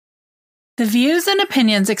The views and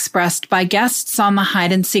opinions expressed by guests on the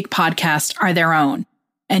Hide and Seek podcast are their own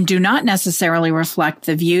and do not necessarily reflect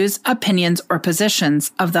the views, opinions, or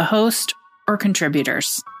positions of the host or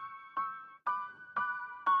contributors.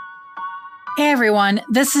 Hey everyone,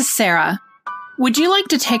 this is Sarah. Would you like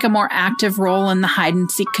to take a more active role in the Hide and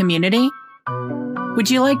Seek community? Would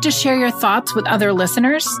you like to share your thoughts with other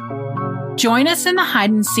listeners? Join us in the Hide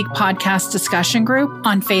and Seek podcast discussion group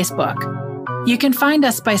on Facebook. You can find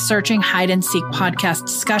us by searching Hide and Seek podcast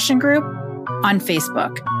discussion group on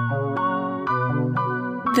Facebook.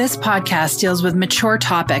 This podcast deals with mature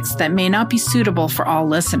topics that may not be suitable for all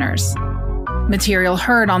listeners. Material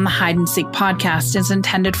heard on the Hide and Seek podcast is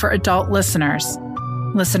intended for adult listeners.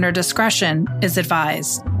 Listener discretion is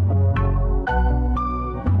advised.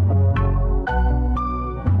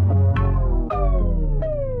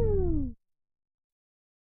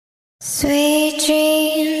 Sweet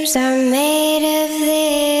dreams are made of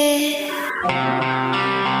this.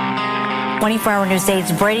 24-Hour News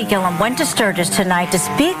 8's Brady Gillum went to Sturgis tonight to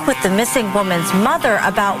speak with the missing woman's mother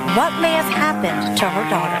about what may have happened to her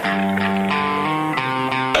daughter.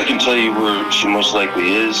 I can tell you where she most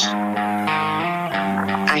likely is.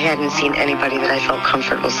 I hadn't seen anybody that I felt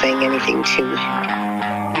comfortable saying anything to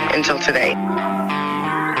until today.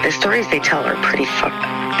 The stories they tell are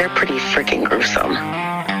they're pretty freaking gruesome.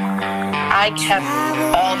 I kept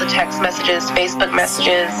all the text messages, Facebook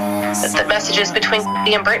messages, the messages between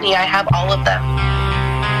me and Brittany. I have all of them.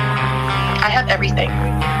 I have everything.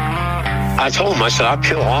 I told him, I said, I'd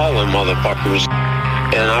kill all them motherfuckers,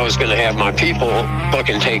 and I was going to have my people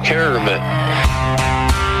fucking take care of it.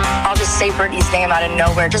 I'll just say Brittany's name out of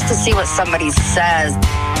nowhere just to see what somebody says.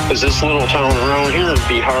 Because this little town around here would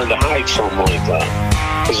be hard to hide something like that.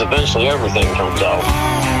 Because eventually everything comes out.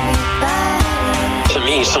 To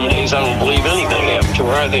me, some days I don't believe anything happened to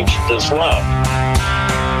her. I think she just left.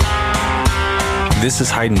 This is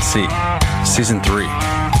Hide and Seek, Season 3.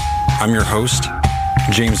 I'm your host,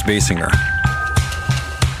 James Basinger.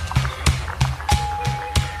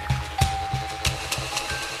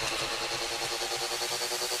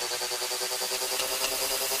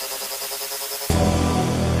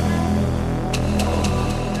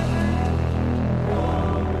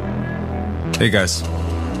 Hey guys.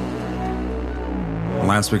 In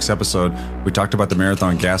last week's episode, we talked about the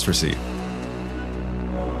marathon gas receipt.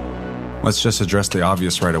 Let's just address the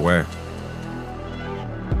obvious right away.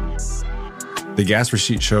 The gas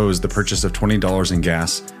receipt shows the purchase of $20 in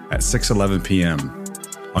gas at 6:11 p.m.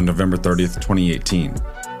 on November 30th, 2018,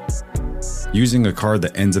 using a card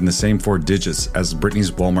that ends in the same 4 digits as Brittany's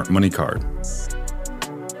Walmart money card.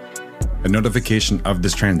 A notification of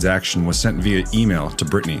this transaction was sent via email to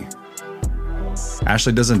Brittany.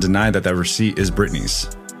 Ashley doesn't deny that that receipt is Brittany's.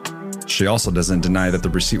 She also doesn't deny that the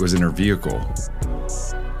receipt was in her vehicle.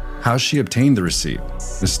 How she obtained the receipt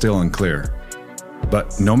is still unclear.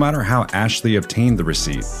 But no matter how Ashley obtained the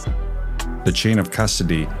receipt, the chain of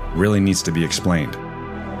custody really needs to be explained.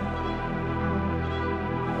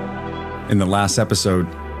 In the last episode,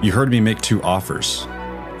 you heard me make 2 offers.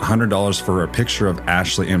 $100 for a picture of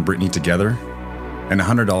Ashley and Brittany together, and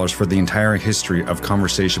 $100 for the entire history of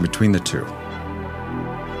conversation between the two.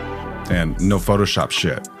 And no Photoshop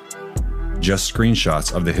shit. Just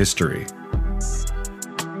screenshots of the history.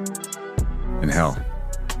 And hell,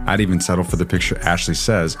 I'd even settle for the picture Ashley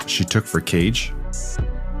says she took for Cage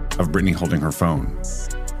of Brittany holding her phone.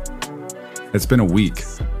 It's been a week.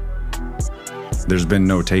 There's been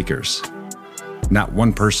no takers. Not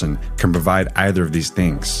one person can provide either of these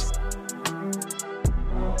things.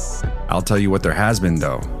 I'll tell you what there has been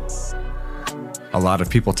though. A lot of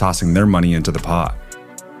people tossing their money into the pot.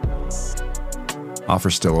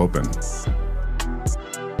 Offer still open.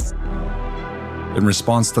 In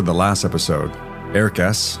response to the last episode, Eric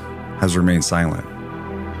S. has remained silent.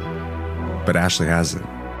 But Ashley hasn't.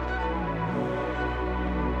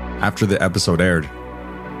 After the episode aired,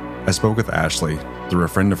 I spoke with Ashley through a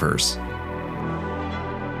friend of hers.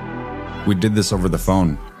 We did this over the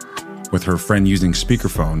phone, with her friend using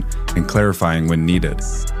speakerphone and clarifying when needed.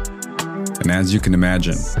 And as you can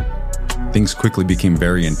imagine, things quickly became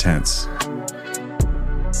very intense.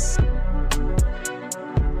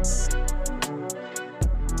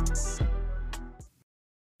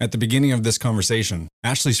 At the beginning of this conversation,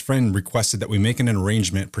 Ashley's friend requested that we make an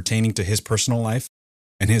arrangement pertaining to his personal life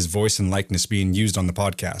and his voice and likeness being used on the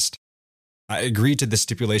podcast. I agreed to this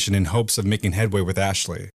stipulation in hopes of making headway with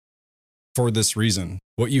Ashley. For this reason,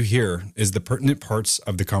 what you hear is the pertinent parts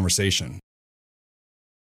of the conversation.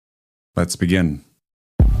 Let's begin.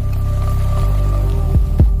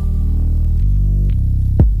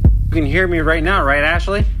 You can hear me right now, right,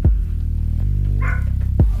 Ashley?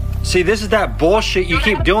 See, this is that bullshit you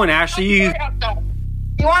keep doing, Ashley. You want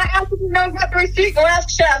to ask if you know about the receipt? Go ask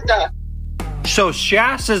Shasta. So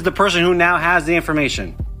Shasta is the person who now has the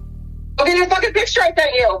information. Look at the fucking picture I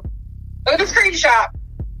sent you. Look at the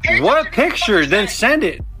screenshot. What picture? Then send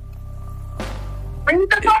it. Bring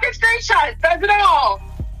the fucking screenshot. It says it all.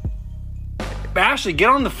 Ashley, get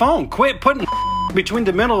on the phone. Quit putting between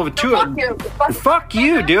the middle of two. Fuck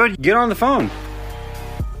you, dude. Get on the phone.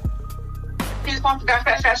 He just wants to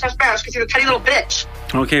dash because he's a tiny little bitch.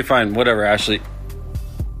 Okay, fine. Whatever, Ashley.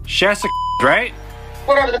 Shasta, right?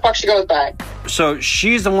 Whatever the fuck she goes by. So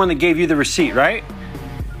she's the one that gave you the receipt, right?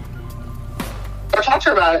 Go talk to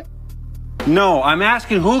her about it. No, I'm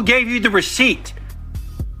asking who gave you the receipt.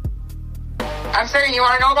 I'm saying you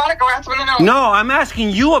want to know about it? Go ask someone to know. No, I'm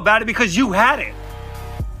asking you about it because you had it.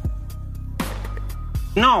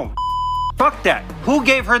 No, fuck that. Who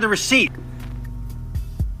gave her the receipt?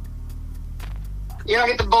 You don't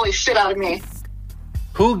get to bully shit out of me.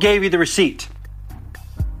 Who gave you the receipt?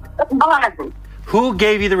 That's mine. Who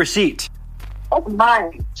gave you the receipt? That's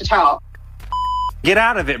mine to tell. Get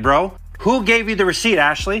out of it, bro. Who gave you the receipt,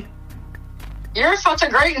 Ashley? You're such a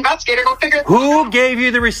great investigator. Go figure it out. Who gave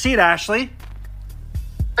you the receipt, Ashley?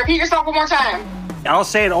 Repeat yourself one more time. I'll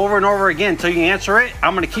say it over and over again until you answer it.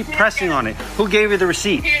 I'm going to keep pressing on it. Who gave you the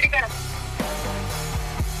receipt? Repeat it again.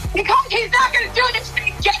 Because he's not going to do this.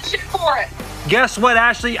 He's get shit for it. Guess what,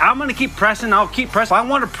 Ashley? I'm going to keep pressing. I'll keep pressing. If I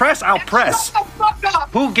want to press, I'll press. Shut the fuck up.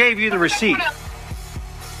 Who gave you the receipt?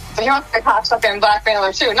 So you want to pop something in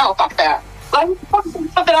blackmailer too? No, fuck that. Let him fucking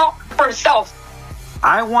something out for himself.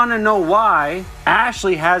 I want to know why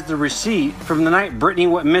Ashley has the receipt from the night Brittany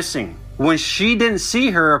went missing when she didn't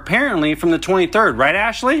see her apparently from the 23rd, right,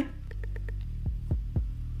 Ashley?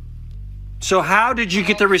 So how did you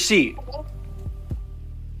get the receipt?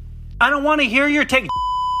 I don't want to hear your take.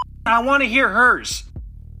 I want to hear hers.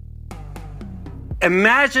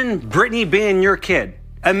 Imagine Brittany being your kid.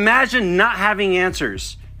 Imagine not having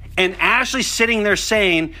answers. And Ashley sitting there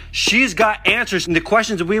saying she's got answers and the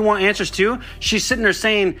questions that we want answers to. She's sitting there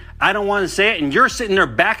saying, I don't want to say it. And you're sitting there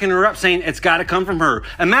backing her up saying it's got to come from her.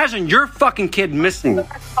 Imagine your fucking kid missing.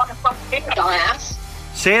 Dumbass.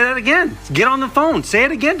 Say that again. Get on the phone. Say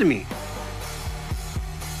it again to me.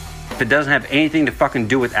 If it doesn't have anything to fucking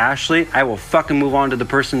do with Ashley, I will fucking move on to the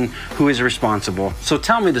person who is responsible. So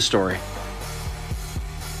tell me the story.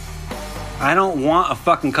 I don't want a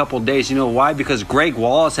fucking couple days. You know why? Because Greg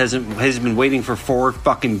Wallace has been waiting for 4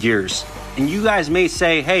 fucking years. And you guys may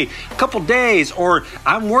say, hey, a couple days, or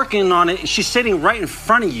I'm working on it. She's sitting right in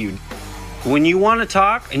front of you. When you want to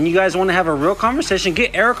talk and you guys want to have a real conversation,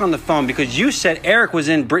 get Eric on the phone because you said Eric was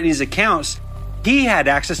in Brittany's accounts. He had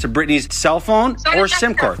access to Brittany's cell phone or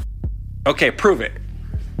SIM card. Okay, prove it.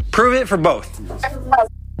 Prove it for both.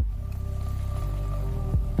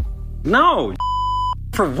 No.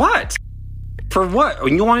 For what? For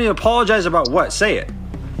what? You want me to apologize about what? Say it.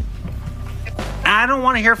 I don't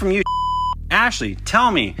want to hear from you. Ashley,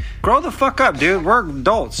 tell me. Grow the fuck up, dude. We're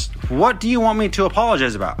adults. What do you want me to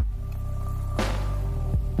apologize about?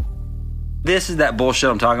 This is that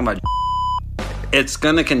bullshit I'm talking about. It's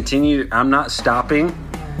going to continue. I'm not stopping.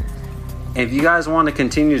 If you guys want to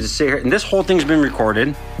continue to sit here, and this whole thing's been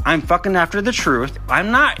recorded, I'm fucking after the truth. I'm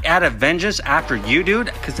not at a vengeance after you, dude,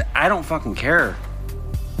 because I don't fucking care.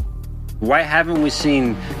 Why haven't we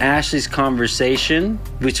seen Ashley's conversation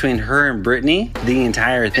between her and Brittany? The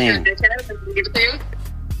entire thing. Because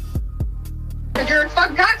you're a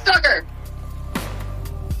fucking cocksucker.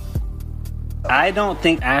 I don't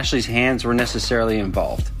think Ashley's hands were necessarily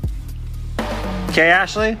involved. Okay,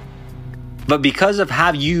 Ashley? But because of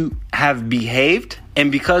how you have behaved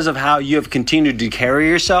and because of how you have continued to carry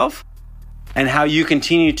yourself and how you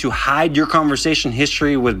continue to hide your conversation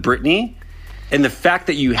history with Brittany, and the fact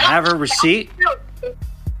that you have her receipt,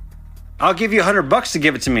 I'll give you $100 to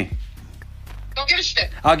give it to me. Don't give a shit.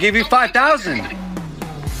 I'll give you 5,000.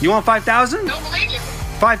 You want 5,000? Don't believe you.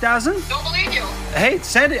 5,000? Don't believe you. Hey,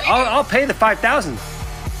 send it. I'll pay the 5,000.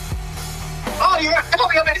 Oh, you're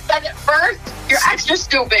going to send it first? You're extra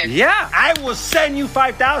stupid. Yeah, I will send you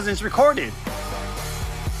 5,000. It's recorded.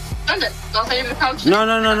 Send it. Don't send it to the coach. No.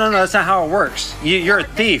 That's not how it works. You're a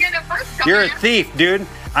thief. You're a thief, dude.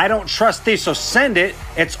 I don't trust thieves, so send it.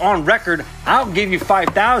 It's on record. I'll give you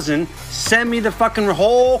 5,000. Send me the fucking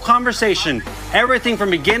whole conversation. Everything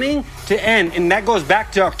from beginning to end. And that goes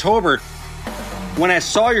back to October. When I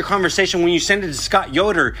saw your conversation, when you sent it to Scott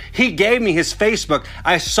Yoder, he gave me his Facebook.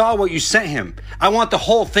 I saw what you sent him. I want the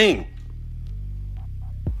whole thing.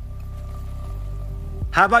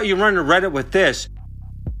 How about you run to Reddit with this?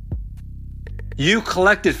 You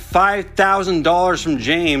collected $5,000 from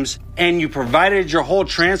James and you provided your whole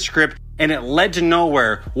transcript and it led to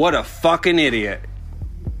nowhere. What a fucking idiot.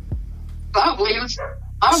 I don't believe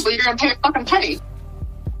you're gonna pay a fucking penny.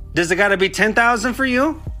 Does it gotta be $10,000 for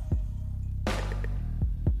you?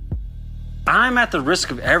 I'm at the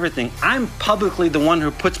risk of everything. I'm publicly the one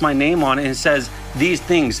who puts my name on it and says these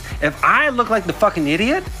things. If I look like the fucking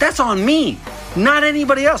idiot, that's on me, not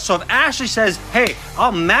anybody else. So if Ashley says, hey,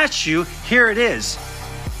 I'll match you, here it is,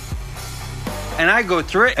 and I go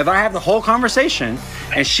through it, if I have the whole conversation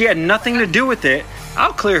and she had nothing to do with it,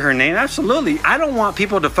 I'll clear her name, absolutely. I don't want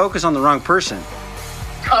people to focus on the wrong person.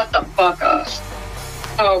 Cut the fuck up.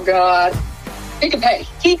 Oh, God. He can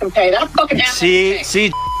pay. That fucking asshole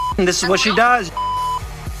See, this is what she does.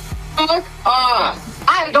 Fuck off.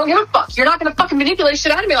 I don't give a fuck. You're not gonna fucking manipulate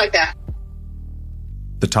shit out of me like that.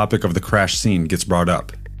 The topic of the crash scene gets brought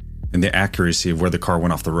up, and the accuracy of where the car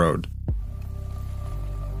went off the road.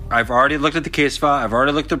 I've already looked at the case file. I've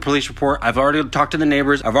already looked at the police report. I've already talked to the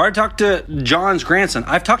neighbors. I've already talked to John's grandson.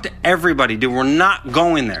 I've talked to everybody, dude. We're not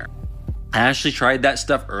going there. I actually tried that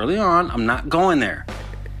stuff early on. I'm not going there.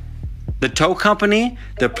 The tow company,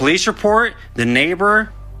 the police report, the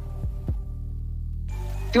neighbor.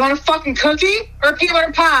 Do you want a fucking cookie or a peanut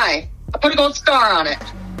butter pie? I'll put a gold star on it.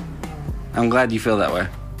 I'm glad you feel that way.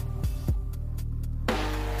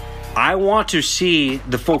 I want to see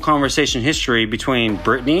the full conversation history between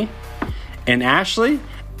Brittany and Ashley,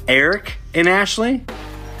 Eric and Ashley,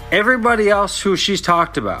 everybody else who she's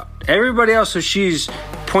talked about, everybody else who she's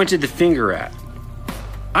pointed the finger at.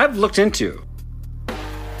 I've looked into.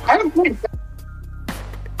 I haven't pointed.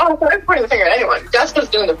 I'm pointing the finger at anyone. Jessica's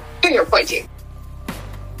doing the finger pointing.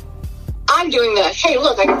 I'm doing the, hey,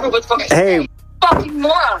 look, I can prove what's fucking. Hey. Fucking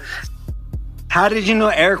moron. How did you know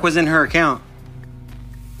Eric was in her account?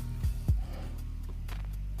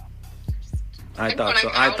 I thought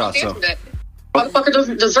so. Motherfucker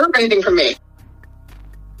doesn't deserve anything from me.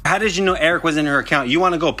 How did you know Eric was in her account? You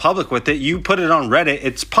want to go public with it. You put it on Reddit.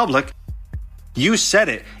 It's public. You said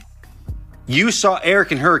it. You saw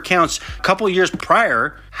Eric in her accounts a couple years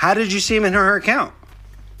prior. How did you see him in her account?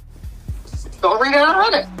 Go read it on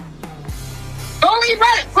Reddit. Go read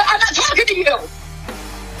Reddit. I'm not talking to you.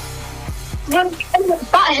 Anyone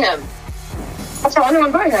but him. That's all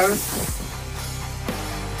anyone but him.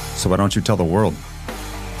 So why don't you tell the world?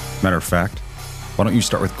 Matter of fact, why don't you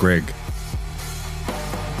start with Greg?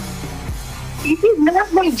 He's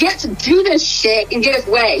never going to get to do this shit and get his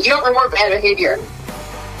way. You don't reward bad behavior.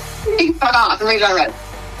 You can fuck off and read it on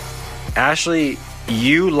Reddit. Ashley,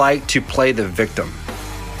 you like to play the victim.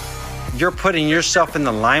 You're putting yourself in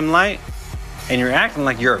the limelight and you're acting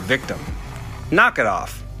like you're a victim. Knock it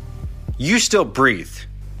off. You still breathe.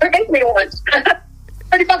 Forget me once.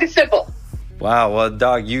 Pretty fucking simple. Wow, well,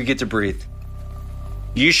 dog, you get to breathe.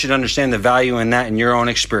 You should understand the value in that in your own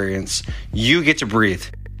experience. You get to breathe.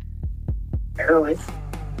 Really?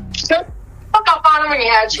 So, fuck off on him when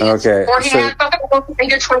you had a chance. Okay. Or he had fucking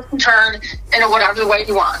make a twist and turn in whatever the way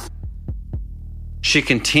you want. She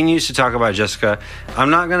continues to talk about Jessica.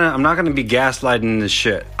 I'm not gonna be gaslighting this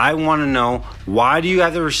shit. I want to know, why do you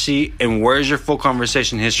have the receipt and where's your full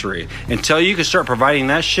conversation history? Until you can start providing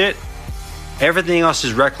that shit, everything else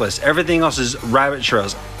is reckless. Everything else is rabbit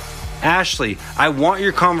trails. Ashley, I want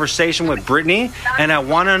your conversation with Brittany, and I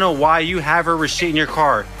want to know why you have her receipt in your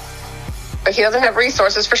car. But he doesn't have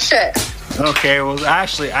resources for shit. Okay, well,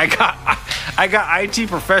 Ashley, I got IT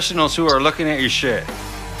professionals who are looking at your shit.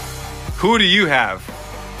 Who do you have?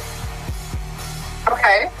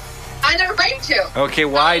 Okay. I never claimed to. Okay,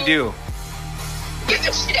 well, I do. Give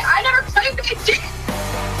a shit. I never claimed to be dick.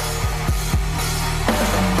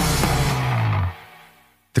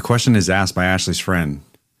 The question is asked by Ashley's friend.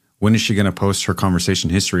 When is she going to post her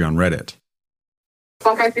conversation history on Reddit?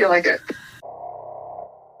 Fuck, I feel like it.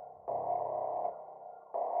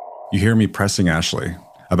 You hear me pressing Ashley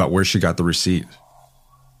about where she got the receipt.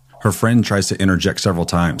 Her friend tries to interject several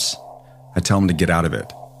times. I tell him to get out of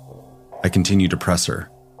it. I continue to press her.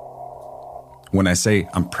 When I say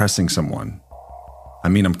I'm pressing someone, I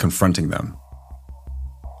mean I'm confronting them.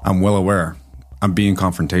 I'm well aware I'm being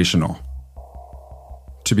confrontational.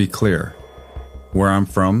 To be clear, where I'm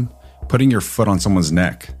from, putting your foot on someone's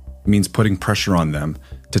neck means putting pressure on them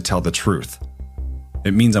to tell the truth.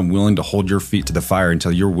 It means I'm willing to hold your feet to the fire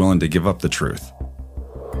until you're willing to give up the truth.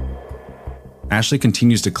 Ashley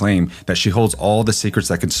continues to claim that she holds all the secrets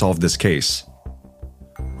that could solve this case.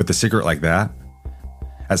 With a secret like that,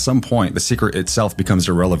 at some point, the secret itself becomes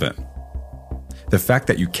irrelevant. The fact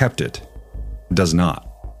that you kept it does not.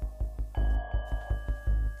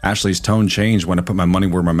 Ashley's tone changed when I put my money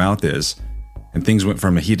where my mouth is, and things went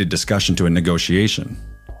from a heated discussion to a negotiation.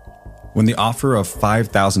 When the offer of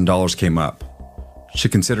 $5,000 came up, she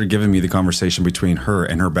considered giving me the conversation between her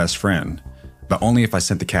and her best friend, but only if I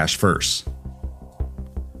sent the cash first.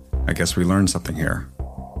 I guess we learned something here.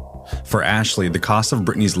 For Ashley, the cost of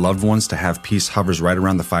Brittany's loved ones to have peace hovers right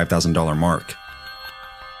around the $5,000 mark.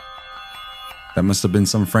 That must have been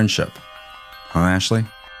some friendship. Huh, Ashley?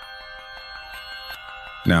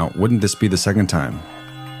 Now, wouldn't this be the second time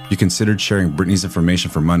you considered sharing Brittany's information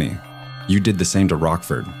for money? You did the same to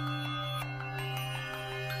Rockford.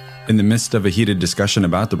 In the midst of a heated discussion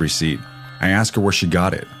about the receipt, I ask her where she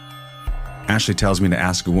got it. Ashley tells me to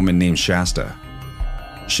ask a woman named Shasta.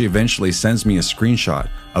 She eventually sends me a screenshot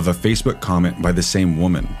of a Facebook comment by the same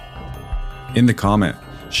woman. In the comment,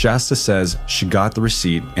 Shasta says she got the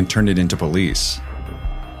receipt and turned it into police.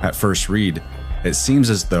 At first read, it seems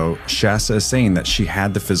as though Shasta is saying that she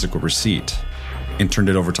had the physical receipt and turned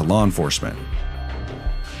it over to law enforcement.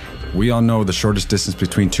 We all know the shortest distance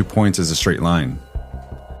between 2 points is a straight line.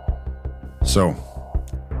 So,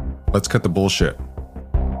 let's cut the bullshit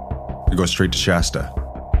and go straight to Shasta.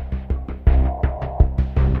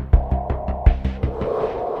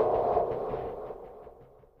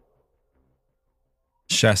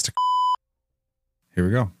 Shasta. Here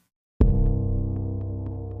we go.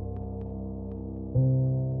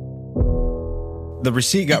 The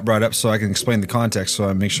receipt got brought up so I can explain the context so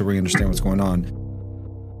I make sure we understand what's going on.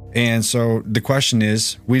 And so the question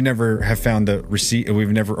is, we never have found the receipt, and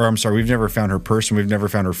we've never found her purse, and we've never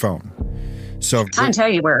found her phone. So I can tell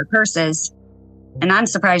you where her purse is. And I'm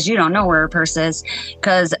surprised you don't know where her purse is,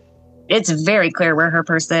 because it's very clear where her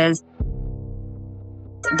purse is.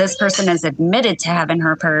 This person is admitted to having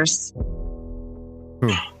her purse.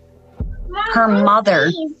 Who? Her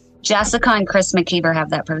mother. Jessica and Chris McKeever have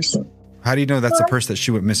that purse. How do you know that's the purse that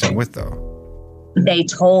she went missing with, though? They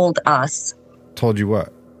told us. Told you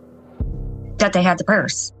what? That they had the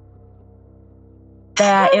purse.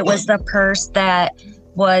 That it was the purse that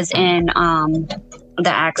was in the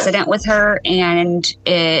accident with her, and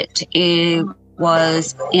it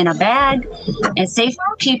was in a bag and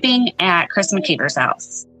safekeeping at Chris McKeever's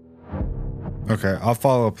house. Okay, I'll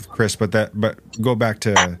follow up with Chris, but go back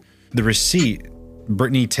to the receipt.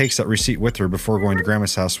 Brittany takes that receipt with her before going to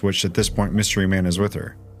Grandma's house, which at this point, Mystery Man is with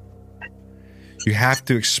her. You have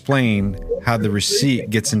to explain how the receipt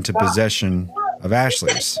gets into possession of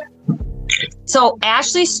Ashley's. So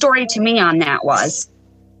Ashley's story to me on that was,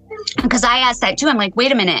 because I asked that too, I'm like,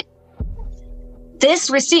 wait a minute. This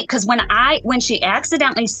receipt, because when she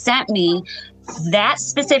accidentally sent me that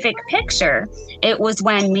specific picture, it was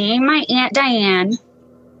when me and my Aunt Diane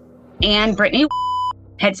and Brittany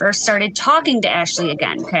had first started talking to Ashley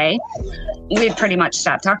again, okay? We had pretty much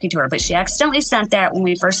stopped talking to her, but she accidentally sent that when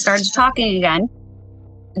we first started talking again.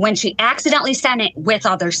 When she accidentally sent it with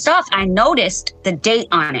other stuff, I noticed the date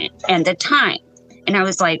on it and the time. And I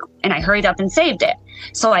was like, and I hurried up and saved it.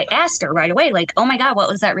 So I asked her right away, like, oh my God, what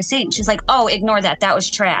was that receipt? And she's like, oh, ignore that. That was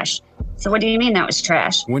trash. So what do you mean that was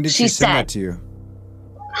trash? When did she send that to you?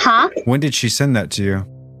 Huh? When did she send that to you?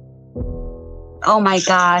 Oh my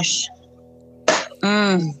gosh.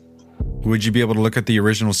 Would you be able to look at the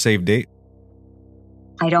original save date?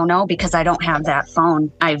 I don't know, because I don't have that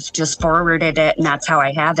phone. I've just forwarded it, and that's how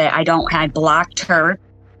I have it. I blocked her.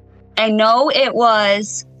 I know it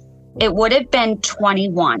would have been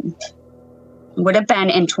 21. Would have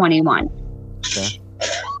been in 21. Okay.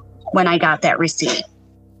 When I got that receipt.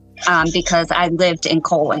 Because I lived in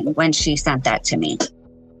Colon when she sent that to me.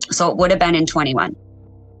 So it would have been in 21.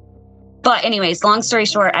 But anyways, long story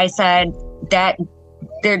short, I said that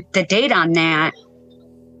the date on that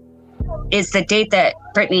is the date that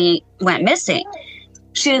Brittany went missing.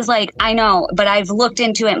 She was like, I know, but I've looked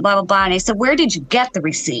into it and blah, blah, blah. And I said, where did you get the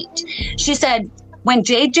receipt? She said, when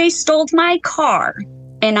JJ stole my car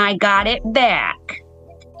and I got it back,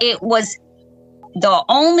 it was the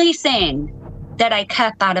only thing that I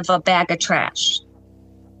kept out of a bag of trash.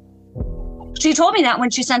 She told me that when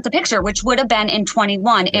she sent the picture, which would have been in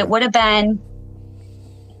 21. It would have been,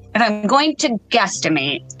 if I'm going to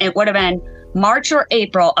guesstimate, it would have been March or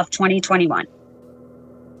April of 2021.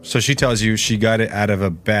 So she tells you she got it out of a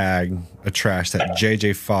bag of trash that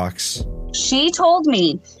JJ Fox. She told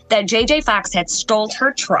me that JJ Fox had stole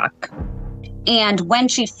her truck. And when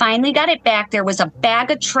she finally got it back, there was a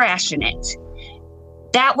bag of trash in it.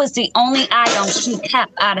 That was the only item she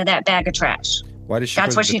kept out of that bag of trash. Why did she?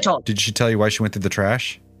 That's what she told. Did she tell you why she went through the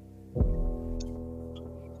trash?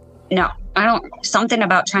 No, I don't. Something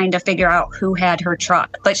about trying to figure out who had her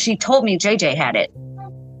truck. But she told me JJ had it.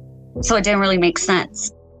 So it didn't really make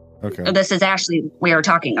sense. Okay. This is Ashley we are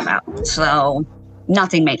talking about. So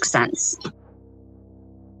nothing makes sense.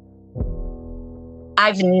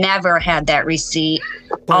 I've never had that receipt.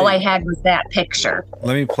 All I had was that picture.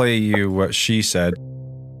 Let me play you what she said.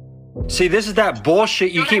 See, this is that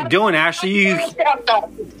bullshit you keep doing, Ashley. You want to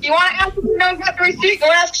ask who knows about the receipt? Go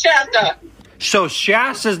ask Shasta. So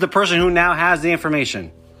Shasta is the person who now has the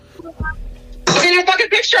information. Look at your fucking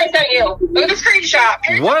picture I sent you. Look at the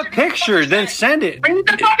screenshot. What picture? Then send it. Bring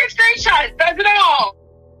the fucking screenshot. It says it all.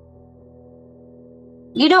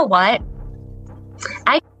 You know what?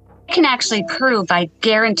 I can actually prove, I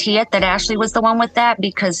guarantee it, that Ashley was the one with that,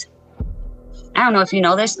 because I don't know if you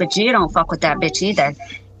know this, but Gia don't fuck with that bitch either.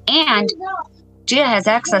 And Gia has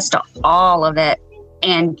access to all of it.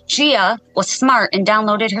 And Gia was smart and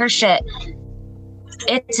downloaded her shit.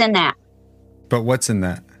 It's in that. But what's in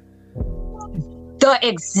that? The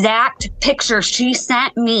exact picture she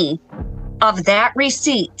sent me of that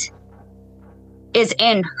receipt is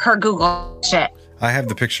in her Google shit. I have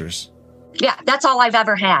the pictures. Yeah, that's all I've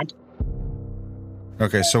ever had.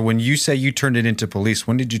 Okay, so when you say you turned it into police,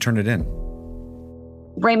 when did you turn it in?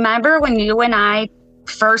 Remember when you and I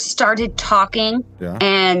first started talking? Yeah.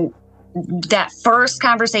 And that first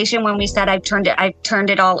conversation when we said I turned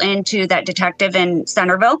it all into that detective in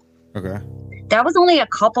Centerville? Okay. That was only a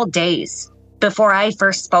couple days before I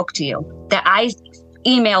first spoke to you that I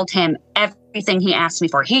emailed him everything he asked me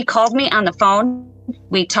for. He called me on the phone,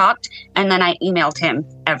 we talked, and then I emailed him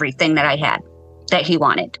everything that I had that he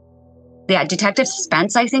wanted. Yeah, Detective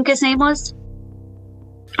Spence, I think his name was.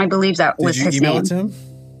 I believe that was his name. Did you email it to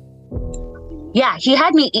him? Yeah, he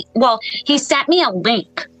had me. He sent me a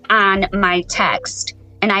link on my text,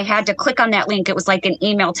 and I had to click on that link. It was like an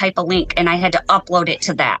email type of link, and I had to upload it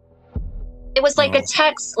to that. It was like a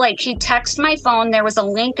text, like he texted my phone. There was a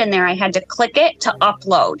link in there. I had to click it to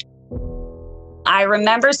upload. I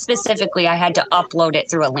remember specifically I had to upload it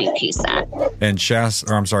through a link he sent. And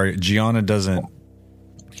Gianna doesn't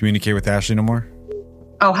communicate with Ashley no more?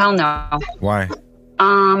 Oh, hell no. Why?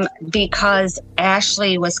 Because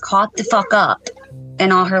Ashley was caught the fuck up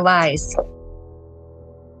in all her lies.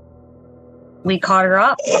 We caught her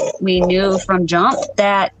up. We knew from jump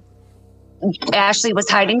that Ashley was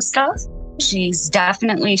hiding stuff. She's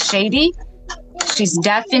definitely shady.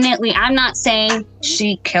 I'm not saying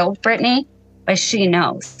she killed Brittany, but she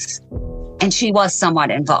knows. And she was somewhat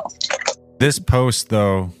involved. This post,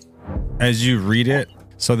 though, as you read it,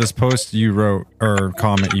 so this post you wrote or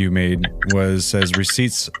comment you made says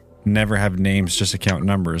receipts never have names, just account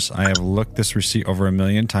numbers. I have looked this receipt over 1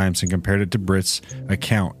 million times and compared it to Britt's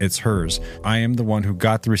account. It's hers. I am the one who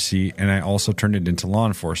got the receipt, and I also turned it into law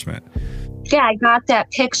enforcement. Yeah, I got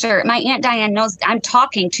that picture. My Aunt Diane knows. I'm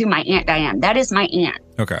talking to my Aunt Diane. That is my aunt.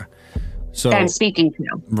 Okay. So that I'm speaking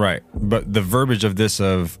to. Right. But the verbiage of this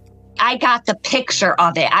I got the picture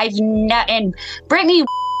of it. And Brittany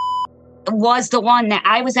was the one that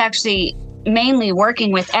I was actually mainly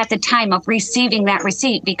working with at the time of receiving that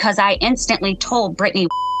receipt, because I instantly told Brittany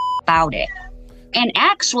about it. And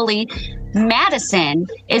actually, Madison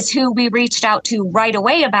is who we reached out to right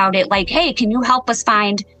away about it. Like, hey, can you help us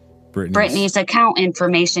find Brittany's account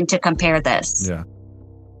information to compare this? Yeah.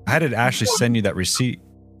 How did Ashley send you that receipt?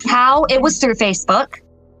 How? It was through Facebook.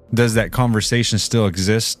 Does that conversation still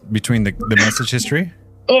exist between the message history?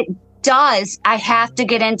 It does. I have to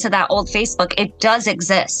get into that old Facebook. It does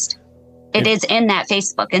exist. It is in that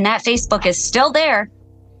Facebook, and that Facebook is still there.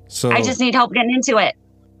 So I just need help getting into it.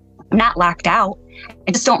 I'm not locked out.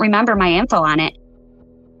 I just don't remember my info on it.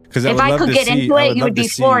 If I could get into it, you would be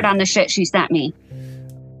floored on the shit she sent me.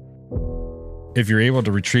 If you're able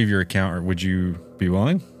to retrieve your account, would you be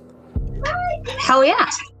willing? Hell yeah.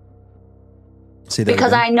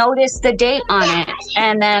 Because I noticed the date on it,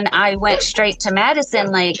 and then I went straight to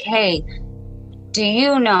Madison like, hey, do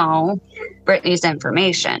you know Brittany's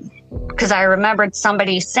information? Because I remembered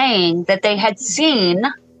somebody saying that they had seen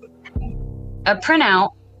a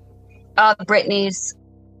printout of Brittany's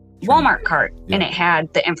Walmart card, and it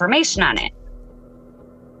had the information on it.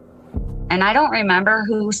 And I don't remember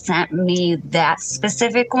who sent me that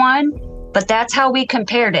specific one, but that's how we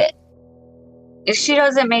compared it. She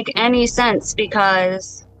doesn't make any sense,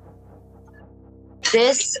 because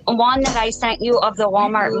this one that I sent you of the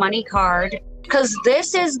Walmart money card, because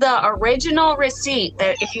this is the original receipt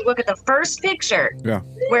that if you look at the first picture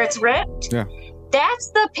where it's ripped, that's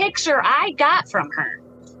the picture I got from her.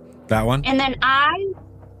 That one? And then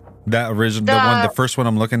the first one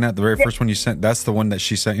I'm looking at, the very first one you sent, that's the one that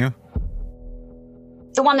she sent you?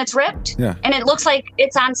 The one that's ripped? Yeah. And it looks like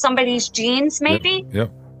it's on somebody's jeans, maybe?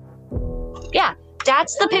 Yep. Yeah,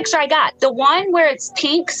 that's the picture I got. The one where it's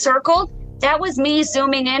pink circled, that was me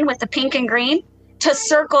zooming in with the pink and green to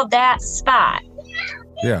circle that spot.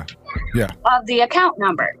 Yeah. Of the account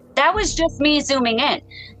number. That was just me zooming in.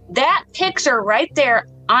 That picture right there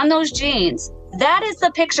on those jeans, that is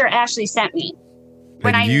the picture Ashley sent me.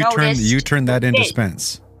 When I noticed you turned that into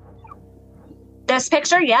Spence. This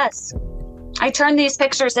picture, yes. I turned these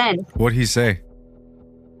pictures in. What'd he say?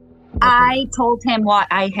 I told him what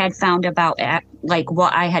I had found about, like,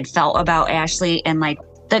 what I had felt about Ashley and, like,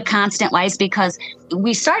 the constant lies, because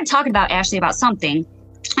we started talking about Ashley about something.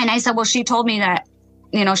 And I said, well, she told me that,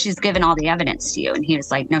 you know, she's given all the evidence to you. And he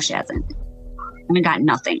was like, no, she hasn't. We got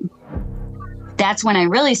nothing. That's when I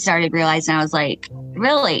really started realizing, I was like,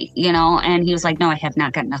 really? You know? And he was like, no, I have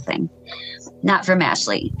not got nothing. Not from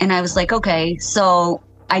Ashley. And I was like, okay. So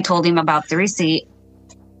I told him about the receipt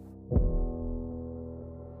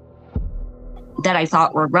that I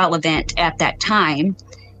thought were relevant at that time.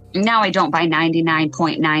 Now I don't buy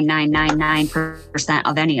 99.9999%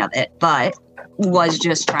 of any of it, but was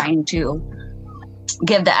just trying to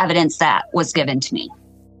give the evidence that was given to me.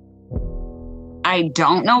 I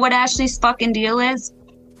don't know what Ashley's fucking deal is.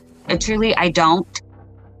 Truly, I don't.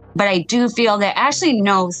 But I do feel that Ashley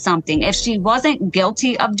knows something. If she wasn't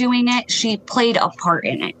guilty of doing it, she played a part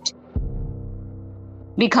in it.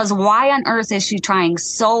 Because why on earth is she trying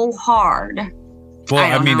so hard?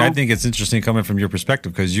 Well, I mean, I think it's interesting coming from your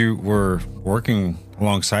perspective, because you were working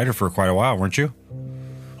alongside her for quite a while, weren't you?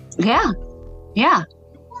 Yeah.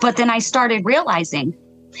 But then I started realizing,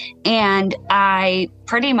 and I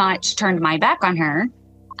pretty much turned my back on her.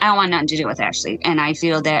 I don't want nothing to do with Ashley. And I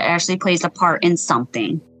feel that Ashley plays a part in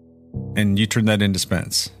something. And you turned that into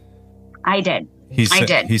Spence. I did. I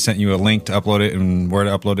did. He sent you a link to upload it and where to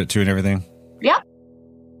upload it to and everything? Yep.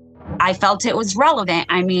 I felt it was relevant.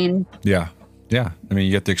 I mean... Yeah. I mean,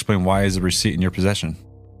 you have to explain why is the receipt in your possession.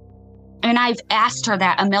 And I've asked her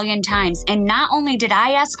that a million times. And not only did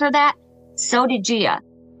I ask her that, so did Gia.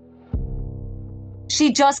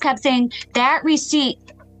 She just kept saying, that receipt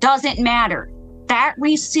doesn't matter. That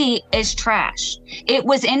receipt is trash. It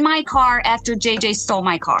was in my car after JJ stole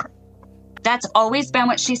my car. That's always been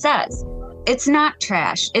what she says. It's not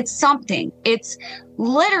trash. It's something. It's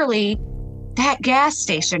literally that gas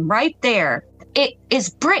station right there. It is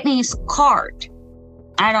Brittany's card.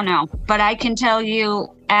 I don't know, but I can tell you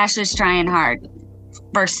Ashley's trying hard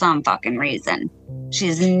for some fucking reason.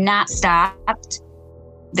 She's not stopped.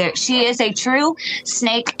 She is a true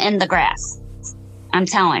snake in the grass. I'm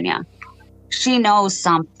telling you. She knows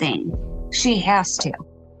something. She has to.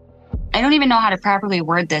 I don't even know how to properly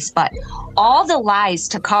word this, but all the lies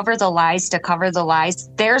to cover the lies,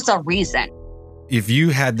 there's a reason. If you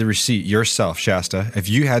had the receipt yourself, Shasta, if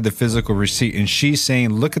you had the physical receipt and she's saying,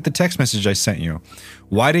 look at the text message I sent you,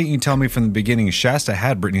 why didn't you tell me from the beginning Shasta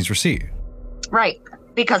had Brittany's receipt? Right,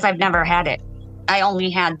 because I've never had it. I only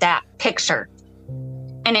had that picture.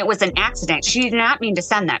 And it was an accident. She did not mean to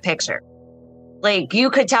send that picture. Like, you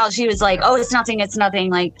could tell she was like, oh, it's nothing.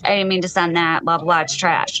 Like, I didn't mean to send that, blah, blah, it's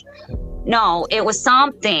trash. No, it was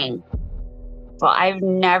something. Well, I've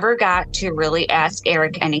never got to really ask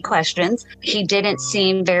Eric any questions. He didn't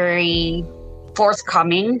seem very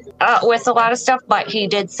forthcoming with a lot of stuff, but he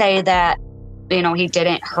did say that, you know, he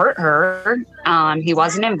didn't hurt her. He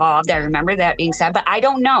wasn't involved. I remember that being said, but I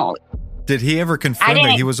don't know. Did he ever confirm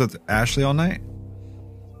that he was with Ashley all night?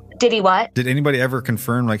 Did he what? Did anybody ever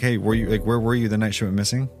confirm, like, hey, where were you the night she went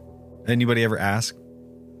missing? Anybody ever ask?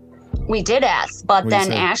 We did ask, but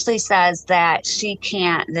then Ashley says that she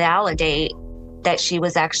can't validate that she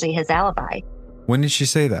was actually his alibi. When did she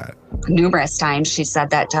say that? Numerous times she said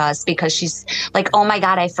that to us because she's like, oh my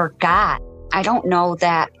God, I forgot. I don't know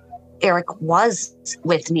that Eric was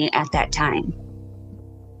with me at that time.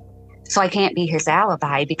 So I can't be his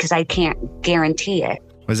alibi because I can't guarantee it.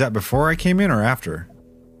 Was that before I came in or after?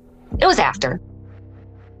 It was after.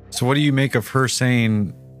 So what do you make of her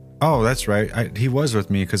saying, oh, that's right, he was with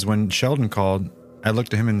me? Because when Sheldon called, I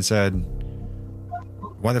looked at him and said,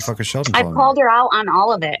 why the fuck is Sheldon calling? I've called her out on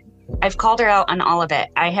all of it.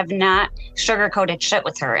 I have not sugarcoated shit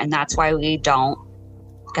with her, and that's why we don't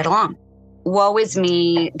get along. Woe is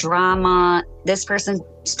me, drama, this person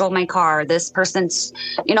stole my car, this person's,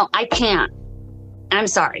 I can't. I'm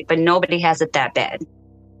sorry, but nobody has it that bad.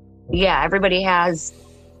 Yeah, everybody has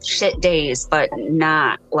shit days, but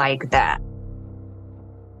not like that.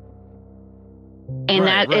 And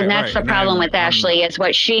that's the problem with Ashley is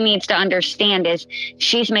what she needs to understand is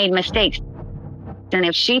she's made mistakes. And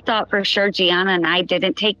if she thought for sure Gianna and I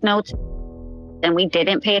didn't take notes and we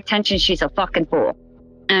didn't pay attention, she's a fucking fool.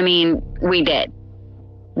 I mean, we did.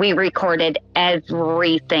 We recorded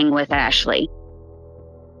everything with Ashley.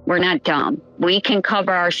 We're not dumb. We can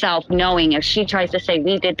cover ourselves knowing if she tries to say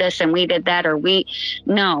we did this and we did that or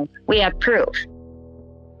no, we have proof.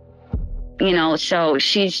 You know, so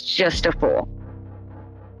she's just a fool.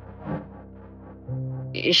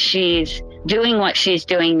 She's doing what she's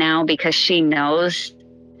doing now because she knows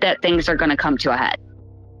that things are going to come to a head.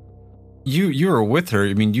 You were with her.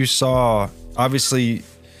 I mean, you saw, obviously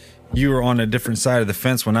you were on a different side of the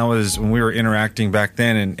fence when we were interacting back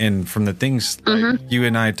then, and from the things like you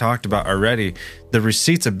and I talked about already, the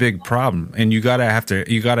receipt's a big problem, and you're gonna have to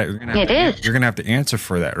answer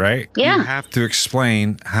for that, right? Yeah. You have to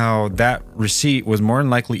explain how that receipt was more than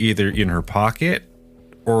likely either in her pocket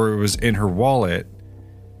or it was in her wallet,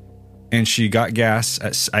 and she got gas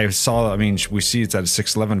we see it's at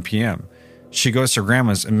 6:11 p.m. She goes to her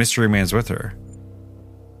grandma's and Mystery Man's with her.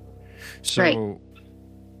 So right.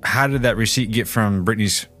 How did that receipt get from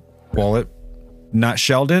Brittany's wallet? Not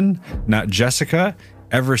Sheldon, not Jessica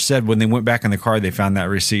ever said when they went back in the car they found that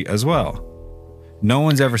receipt as well. No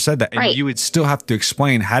one's ever said that. And you would still have to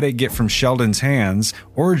explain how did it get from Sheldon's hands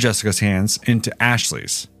or Jessica's hands into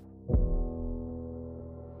Ashley's.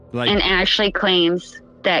 And Ashley claims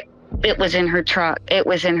that it was in her truck. It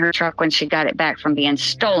was in her truck when she got it back from being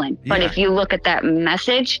stolen. Yeah. But if you look at that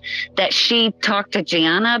message that she talked to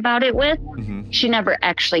Gianna about it with, she never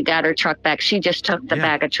actually got her truck back. She just took the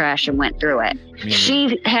bag of trash and went through it.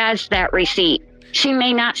 She has that receipt. She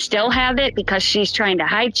may not still have it because she's trying to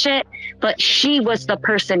hide shit, but she was the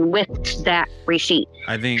person with that receipt.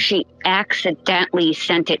 I think she accidentally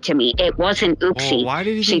sent it to me. It wasn't oopsie. Well, why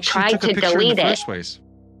did you think she tried to delete in the first place?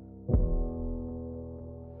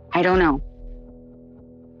 I don't know.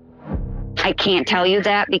 I can't tell you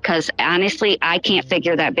that because honestly, I can't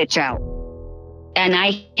figure that bitch out. And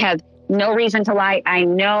I have no reason to lie. I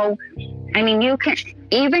know. I mean, you can,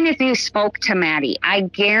 even if you spoke to Maddie, I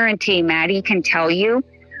guarantee Maddie can tell you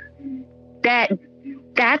that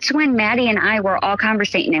that's when Maddie and I were all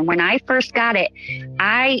conversating. And when I first got it,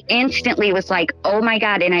 I instantly was like, oh my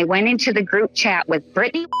God. And I went into the group chat with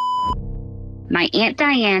Brittany, my Aunt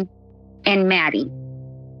Diane, and Maddie.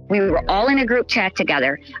 We were all in a group chat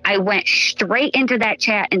together. I went straight into that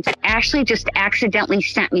chat and said, Ashley just accidentally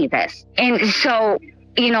sent me this. And so,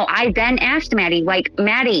 you know, I then asked Maddie, like,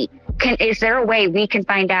 Maddie, is there a way we can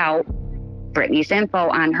find out Brittany's info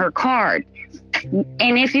on her card?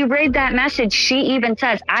 And if you read that message, she even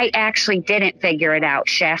says, I actually didn't figure it out.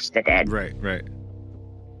 Shasta did. Right.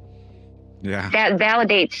 Yeah. That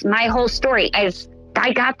validates my whole story. As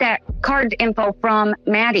I got that card info from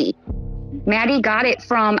Maddie. Maddie got it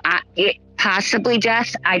from possibly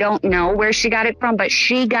Jess. I don't know where she got it from, but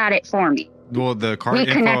she got it for me. Well, the card we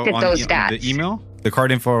info connected on those dots. The email? The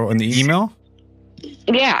card info on the email?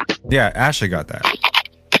 Yeah. Yeah, Ashley got that.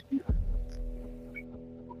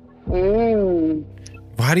 Ooh.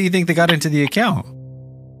 How do you think they got into the account?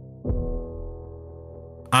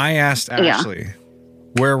 I asked Ashley,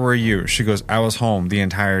 where were you? She goes, I was home the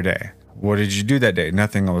entire day. What did you do that day?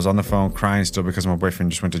 Nothing. I was on the phone crying still because my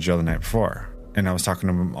boyfriend just went to jail the night before. And I was talking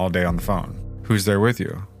to him all day on the phone. Who's there with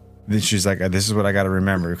you? Then she's like, this is what I got to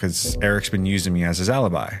remember because Eric's been using me as his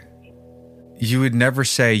alibi. You would never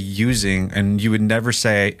say using, and you would never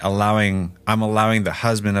say I'm allowing the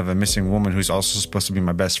husband of a missing woman who's also supposed to be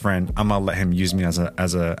my best friend. I'm going to let him use me as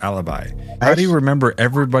a alibi. How do you remember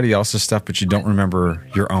everybody else's stuff, but you don't remember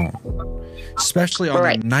your own? Especially on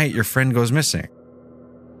the night your friend goes missing.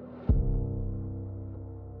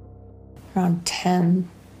 Around 10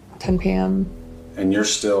 p.m. And you're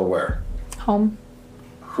still where? Home.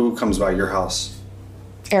 Who comes by your house?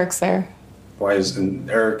 Eric's there. And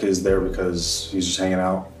Eric is there because he's just hanging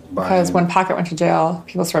out? Because when Pocket went to jail,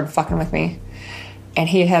 people started fucking with me. And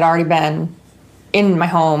he had already been in my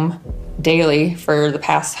home daily for the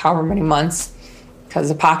past however many months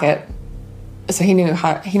because of Pocket. So he knew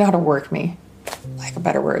how to work me, lack of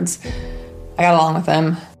better words. I got along with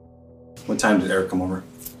him. What time did Eric come over?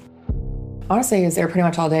 I want to say he was there pretty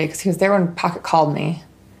much all day because he was there when Pocket called me.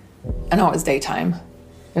 I know it was daytime.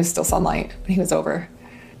 It was still sunlight, but he was over.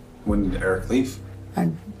 When did Eric leave?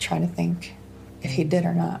 I'm trying to think if he did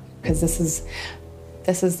or not because this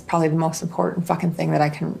is probably the most important fucking thing that I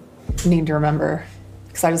need to remember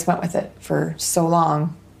because I just went with it for so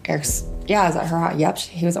long. Eric's, I was at her house. Yep,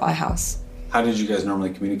 he was at my house. How did you guys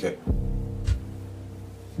normally communicate?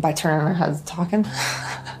 By turning our heads talking.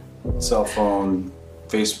 Cell phone,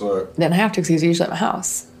 Facebook. Didn't have to because he was usually at my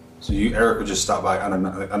house. So Eric would just stop by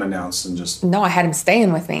unannounced and just... No, I had him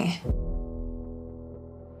staying with me.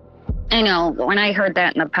 I know. When I heard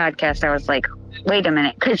that in the podcast, I was like, wait a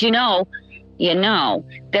minute. Because you know,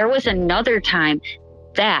 there was another time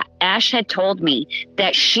that Ash had told me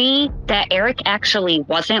that Eric actually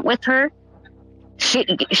wasn't with her. She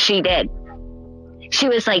did. She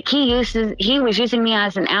was like, he was using me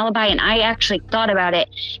as an alibi, and I actually thought about it,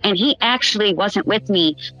 and he actually wasn't with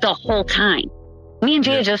me the whole time. Me and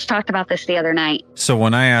Gia just talked about this the other night. So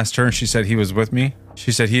when I asked her and she said he was with me,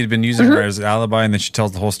 she said he had been using her as an alibi, and then she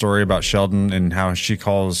tells the whole story about Sheldon and how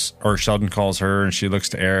Sheldon calls her, and she looks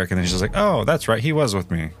to Eric, and then she's like, oh, that's right, he was with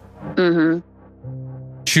me.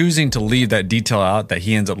 Choosing to leave that detail out that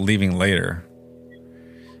he ends up leaving later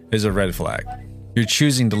is a red flag. You're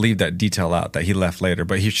choosing to leave that detail out that he left later,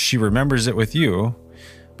 but she remembers it with you,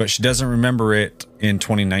 but she doesn't remember it in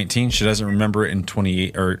 2019. She doesn't remember it in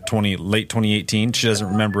late 2018. She doesn't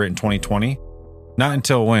remember it in 2020. Not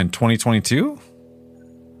until when? 2022?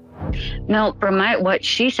 No, from what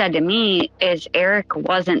she said to me is Eric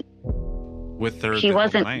wasn't with her. He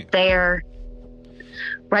wasn't there.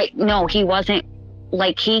 Right? No, he wasn't.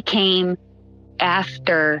 Like, he came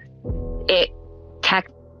after it.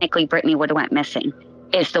 Technically, Brittany would have went missing,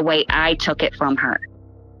 is the way I took it from her.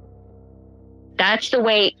 That's the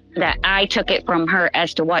way that I took it from her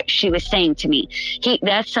as to what she was saying to me.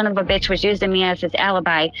 That son of a bitch was using me as his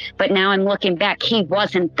alibi, but now I'm looking back, he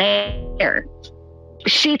wasn't there.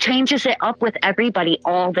 She changes it up with everybody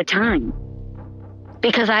all the time.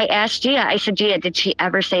 Because I asked Gia, I said, Gia, did she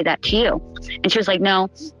ever say that to you? And she was like, no.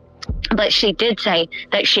 But she did say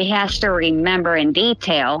that she has to remember in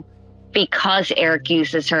detail because Eric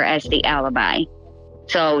uses her as the alibi.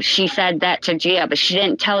 So she said that to Gia, but she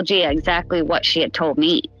didn't tell Gia exactly what she had told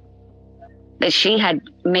me. But she had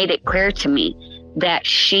made it clear to me that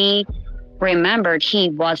she remembered he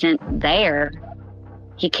wasn't there.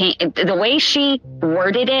 He came, the way she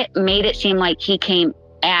worded it made it seem like he came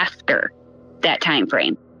after that time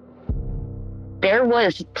frame. There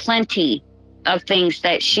was plenty of things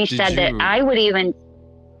that she said that I would even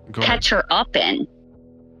catch her up in.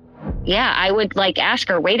 Yeah, I would like ask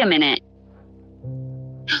her, wait a minute.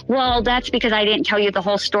 Well, that's because I didn't tell you the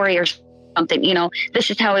whole story or something. You know,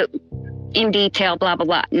 this is how it, in detail, blah, blah,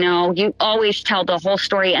 blah. No, you always tell the whole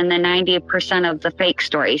story and then 90% of the fake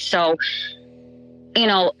story. So, you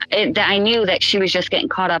know, I knew that she was just getting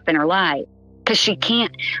caught up in her lie. Because she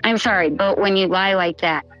can't, I'm sorry, but when you lie like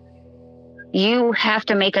that, you have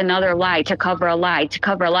to make another lie to cover a lie, to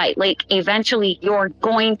cover a lie. Like, eventually you're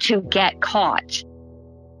going to get caught.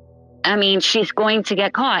 I mean, she's going to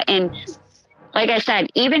get caught. And like I said,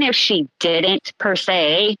 even if she didn't per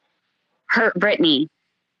se hurt Brittany,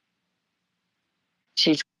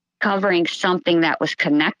 she's covering something that was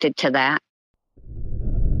connected to that.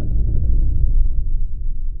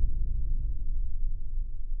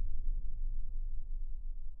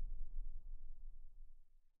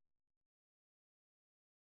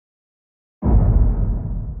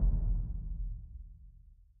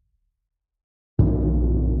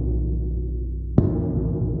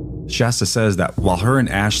 Shasta says that while her and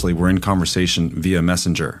Ashley were in conversation via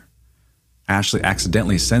Messenger, Ashley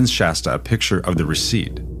accidentally sends Shasta a picture of the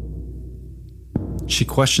receipt. She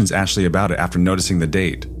questions Ashley about it after noticing the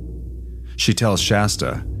date. She tells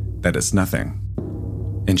Shasta that it's nothing,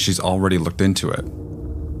 and she's already looked into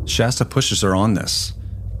it. Shasta pushes her on this,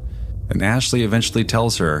 and Ashley eventually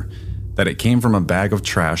tells her that it came from a bag of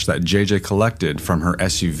trash that JJ collected from her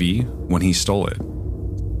SUV when he stole it.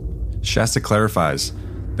 Shasta clarifies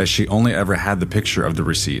that she only ever had the picture of the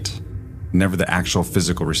receipt, never the actual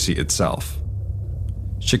physical receipt itself.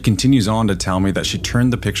 She continues on to tell me that she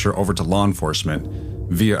turned the picture over to law enforcement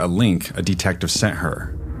via a link a detective sent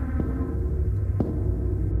her.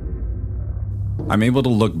 I'm able to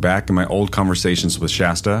look back in my old conversations with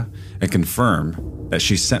Shasta and confirm that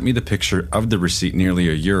she sent me the picture of the receipt nearly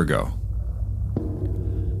a year ago.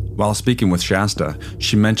 While speaking with Shasta,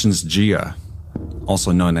 she mentions Gia,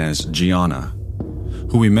 also known as Gianna,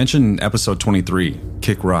 who we mentioned in episode 23,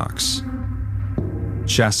 Kick Rocks.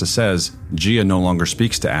 Shasta says Gia no longer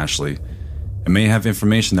speaks to Ashley and may have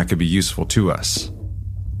information that could be useful to us.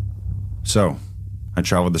 So, I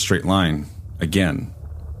traveled the straight line, again,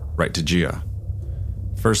 right to Gia.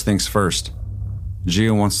 First things first,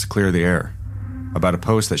 Gia wants to clear the air about a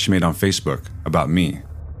post that she made on Facebook about me.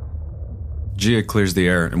 Gia clears the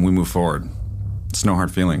air and we move forward. It's no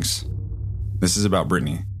hard feelings. This is about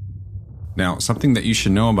Brittany. Now, something that you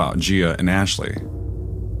should know about Gia and Ashley.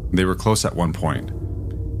 They were close at one point,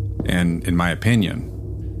 and in my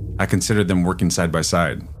opinion, I considered them working side by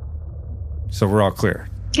side. So we're all clear.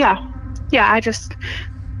 Yeah,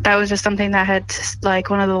 that was just something that had, like,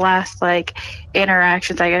 one of the last, like,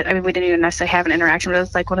 interactions. I mean, we didn't even necessarily have an interaction, but it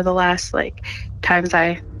was, like, one of the last, like, times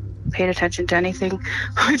I paid attention to anything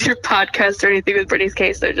with your podcast or anything with Brittany's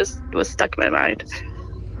case. It just was stuck in my mind.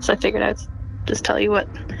 So I figured I'd just tell you what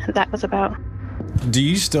that was about. Do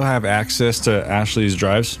you still have access to Ashley's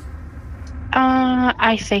drives?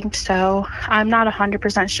 I think so. I'm not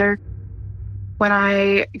 100% sure. When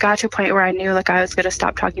I got to a point where I knew like I was going to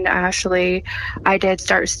stop talking to Ashley, I did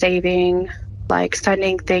start saving, like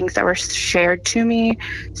sending things that were shared to me,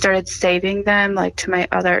 started saving them like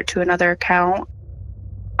to another account.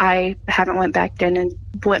 I haven't went back in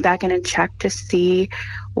and checked to see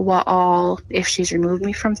if she's removed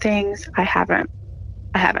me from things. I haven't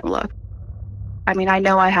looked. I mean, I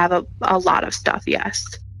know I have a lot of stuff, yes.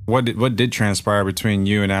 What did transpire between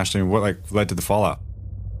you and Ashley? What like led to the fallout?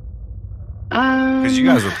 Because you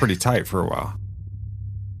guys were pretty tight for a while.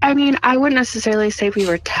 I mean, I wouldn't necessarily say we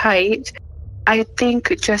were tight. I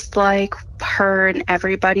think just like her and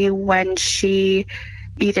everybody, when she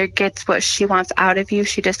either gets what she wants out of you,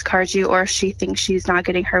 she discards you, or if she thinks she's not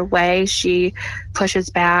getting her way, she pushes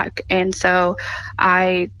back. And so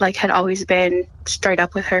I like had always been straight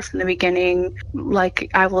up with her from the beginning.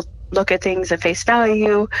 Like I will look at things at face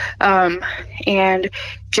value, and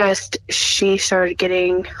just she started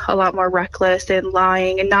getting a lot more reckless and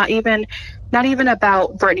lying, and not even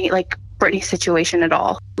about Brittany's situation at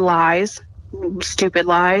all. Lies, stupid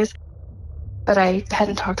lies. But I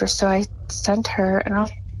hadn't talked to her, so I sent her, and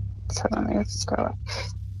let me scroll up.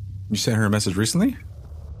 You sent her a message recently?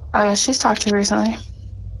 Oh yeah, she's talked to me recently.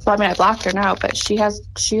 Well, I mean, I blocked her now, but she has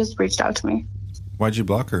reached out to me. Why'd you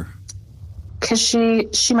block her? Because she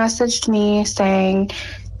messaged me saying,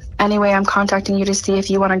 anyway, I'm contacting you to see if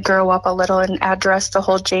you want to grow up a little and address the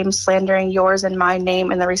whole James slandering yours and my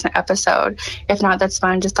name in the recent episode. If not, that's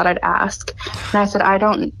fine. Just thought I'd ask. And I said, I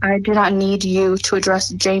do not need you to address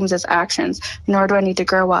James's actions, nor do I need to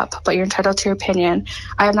grow up, but you're entitled to your opinion.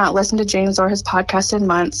 I have not listened to James or his podcast in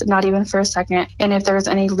months, not even for a second. And if there's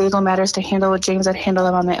any legal matters to handle with James, I'd handle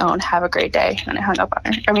them on my own. Have a great day. And I hung up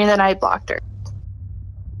on her. Then I blocked her.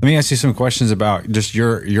 Let me ask you some questions about just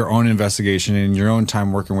your own investigation and your own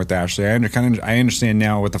time working with Ashley. I understand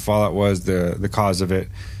now what the fallout was, the cause of it.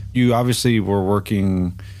 You obviously were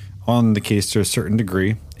working on the case to a certain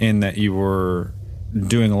degree, in that you were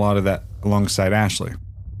doing a lot of that alongside Ashley.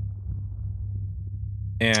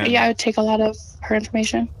 And yeah, I would take a lot of her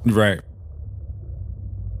information. Right.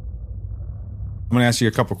 I'm going to ask you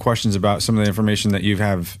a couple questions about some of the information that you've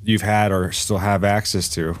had or still have access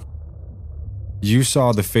to. You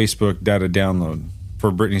saw the Facebook data download for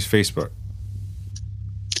Brittany's Facebook.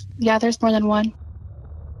 Yeah, there's more than one.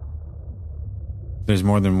 There's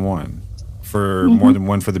more than one. More than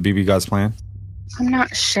one for the BB God's Plan? I'm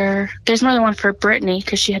not sure. There's more than one for Brittany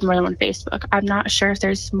because she had more than one Facebook. I'm not sure if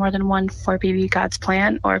there's more than one for BB God's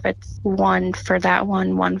Plan or if it's one for that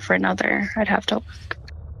one for another. I'd have to look.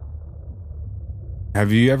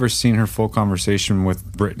 Have you ever seen her full conversation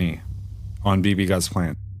with Brittany on BB God's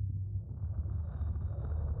Plan?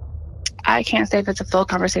 I can't say if it's a full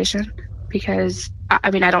conversation because,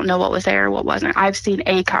 I don't know what was there or what wasn't. I've seen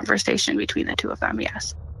a conversation between the two of them,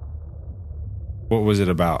 yes. What was it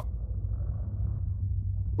about?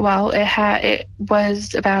 Well, it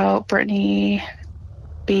was about Brittany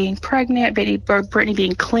being pregnant, Brittany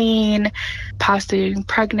being clean, possibly being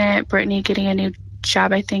pregnant, Brittany getting a new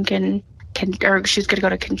job, I think, or she's going to go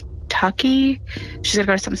to Kentucky. She's going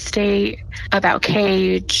to go to some state, about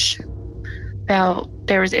Cage, about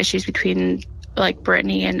there was issues between like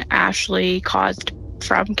Brittany and Ashley caused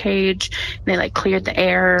from Cage. And they like cleared the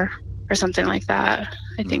air or something like that.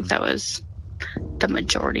 I think that was the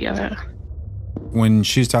majority of it. When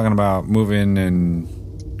she's talking about moving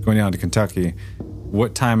and going down to Kentucky,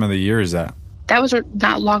 what time of the year is that? That was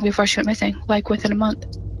not long before she went missing, like within a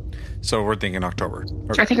month. So we're thinking October.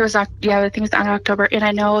 Okay. I think it was, I think it was in October. And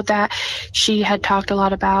I know that she had talked a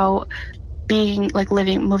lot about being like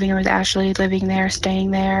moving in with Ashley, living there,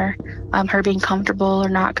 staying there, her being comfortable or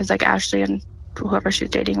not, because like Ashley and whoever she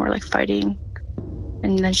was dating were like fighting,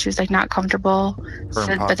 and then she was like not comfortable,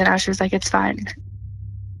 but then Ashley was like, it's fine.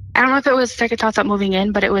 I don't know if it was second thoughts about moving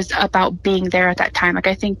in, but it was about being there at that time. Like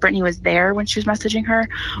I think Brittany was there when she was messaging her,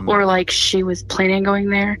 or like she was planning on going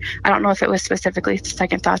there. I don't know if it was specifically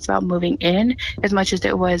second thoughts about moving in as much as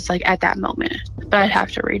it was like at that moment, but I'd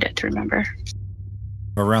have to read it to remember.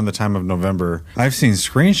 Around the time of November, I've seen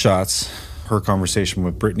screenshots, her conversation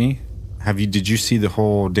with Brittany. Did you see the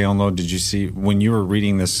whole download? Did you see when you were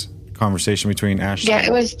reading this conversation between Ashley? Yeah,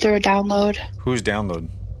 it was through a download. Whose download?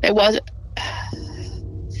 It was,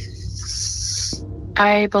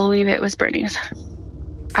 I believe it was Brittany's.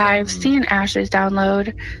 I've seen Ashley's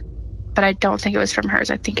download, but I don't think it was from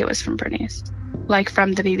hers. I think it was from Brittany's, like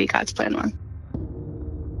from the BB God's Plan one.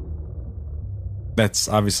 That's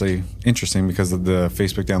obviously interesting because of the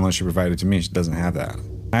Facebook download she provided to me. She doesn't have that.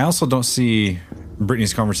 I also don't see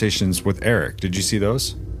Brittany's conversations with Eric. Did you see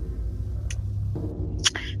those?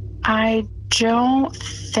 I don't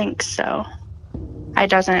think so.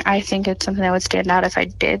 I think it's something that would stand out if I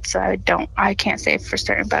did, so I can't say for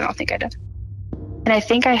certain, but I don't think I did. And I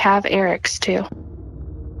think I have Eric's too.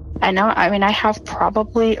 I have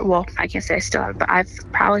probably, well, I can't say I still have, but I've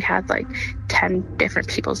probably had like 10 different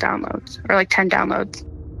people's downloads, or like 10 downloads.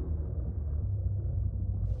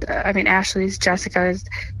 Ashley's, Jessica's,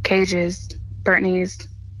 Cage's, Brittany's,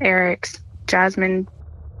 Eric's, Jasmine.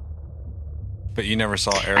 But you never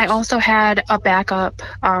saw Eric. I also had a backup,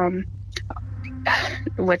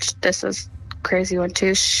 which this is crazy one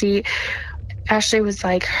too. Ashley was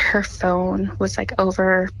like, her phone was like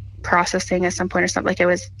over processing at some point or something. Like it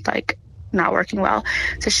was like not working well.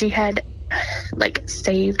 So she had like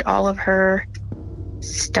saved all of her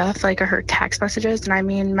stuff, like her text messages. And I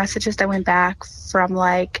mean, messages that went back from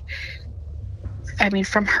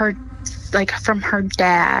from her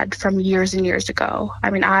dad from years and years ago.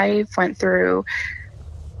 I went through,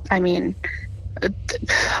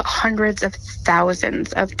 hundreds of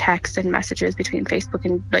thousands of texts and messages between Facebook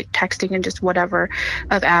and like texting and just whatever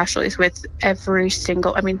of Ashley's with every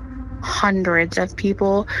single, hundreds of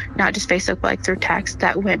people, not just Facebook, but like through text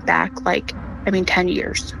that went back 10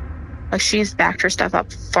 years. Like she's backed her stuff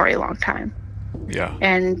up for a long time. Yeah.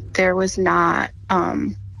 And there was not,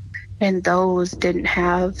 and those didn't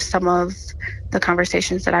have some of the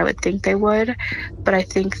conversations that I would think they would. But I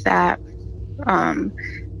think that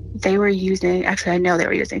they were using, actually I know they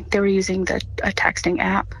were using a texting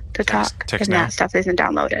app to talk. Text and now? that stuff isn't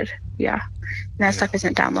downloaded. Yeah. And that stuff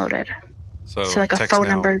isn't downloaded. So like a Text phone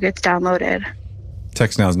Now. number gets downloaded.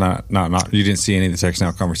 Text Now is not. You didn't see any of the Text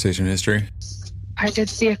Now conversation history. I did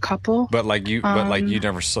see a couple. But you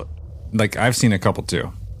never saw. Like I've seen a couple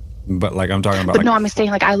too. But I'm talking about. But no, I'm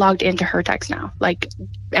saying I logged into her text now, like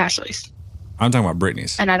Ashley's. I'm talking about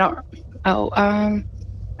Brittany's. And I don't.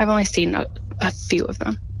 I've only seen a few of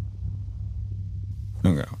them.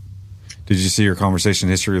 Okay. Did you see your conversation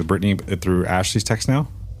history with Brittany through Ashley's Text Now?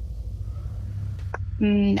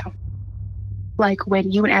 No. Like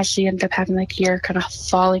when you and Ashley ended up having your kind of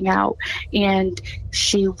falling out, and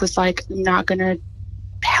she was not gonna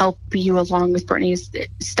help you along with Brittany's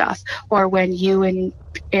stuff, or when you and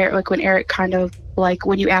Eric, when Eric kind of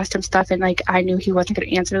when you asked him stuff and I knew he wasn't going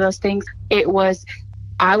to answer those things, I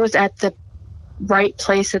was at the right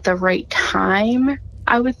place at the right time,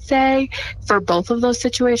 I would say, for both of those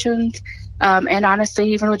situations, and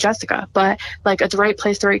honestly even with Jessica, but at the right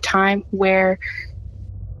place, the right time, where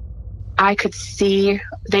I could see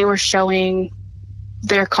they were showing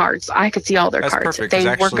their cards. I could see all their cards. Perfect, they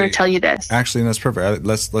weren't going to tell you this. Actually, that's perfect.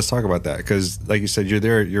 Let's talk about that, because like you said, you're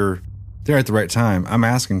there at the right time. I'm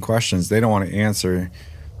asking questions. They don't want to answer.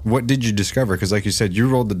 What did you discover? Because like you said, you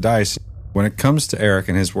rolled the dice. When it comes to Eric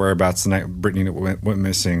and his whereabouts the night Brittany went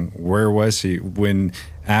missing, where was he? When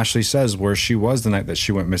Ashley says where she was the night that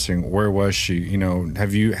she went missing, where was she?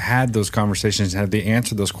 Have you had those conversations? Have they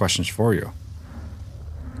answered those questions for you?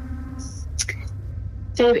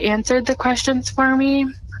 They've answered the questions for me,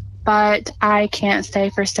 but I can't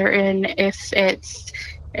say for certain if it's.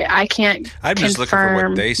 I can't. I'm just looking for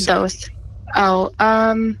what they said. Those. Oh, you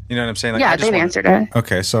know what I'm saying? Yeah, they've answered it.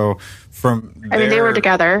 Okay, so from they were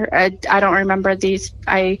together. I don't remember these.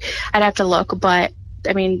 I'd have to look, but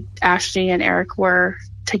Ashley and Eric were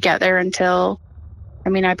together until,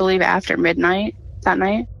 I believe after midnight that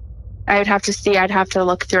night. I'd have to see. I'd have to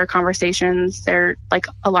look through our conversations. They're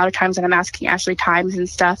a lot of times when I'm asking Ashley times and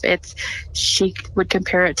stuff, she would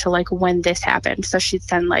compare it to when this happened. So she'd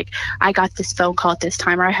send I got this phone call at this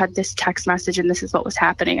time, or I had this text message and this is what was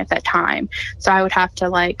happening at that time. So I would have to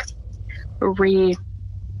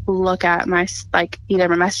look at my either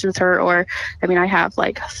my message with her, or I have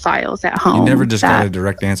files at home. You never just got a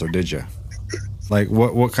direct answer, did you?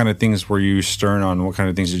 What kind of things were you stern on? What kind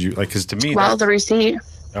of things did you because to me, the receipt.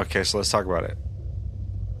 Okay, so let's talk about it.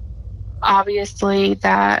 Obviously,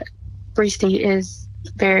 that receipt is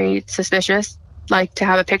very suspicious. To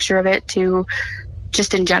have a picture of it, to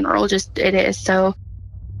just in general, just it is. So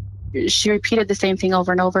she repeated the same thing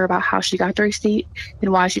over and over about how she got the receipt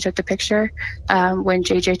and why she took the picture. When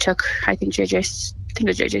I think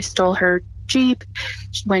JJ stole her Jeep.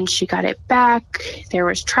 When she got it back, there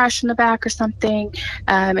was trash in the back or something,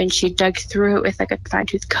 and she dug through it with a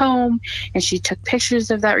fine-tooth comb, and she took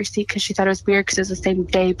pictures of that receipt because she thought it was weird because it was the same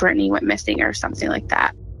day Brittany went missing or something like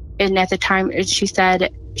that. And at the time, she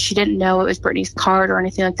said she didn't know it was Brittany's card or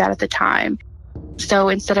anything like that at the time. So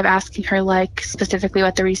instead of asking her specifically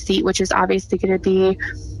what the receipt, which is obviously going to be,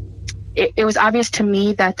 it was obvious to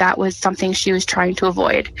me that was something she was trying to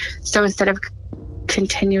avoid. So instead of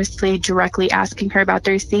continuously directly asking her about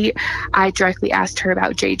the receipt, I directly asked her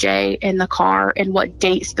about JJ in the car and what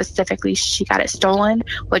date specifically she got it stolen,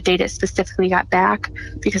 what date it specifically got back,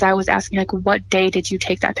 because I was asking, like, what day did you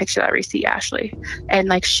take that picture of that receipt, Ashley? And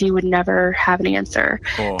like, she would never have an answer.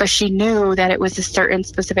 Cool. But she knew that it was a certain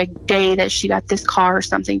specific day that she got this car or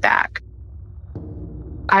something back.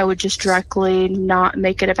 I would just directly not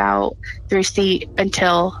make it about the receipt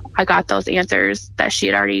until I got those answers that she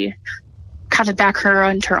had already kind of back her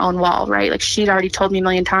onto her own wall, right? Like, she'd already told me a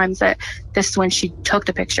million times that this is when she took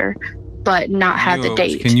the picture, but not had the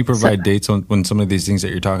date. Can you provide dates on some of these things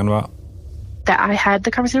that you're talking about? That I had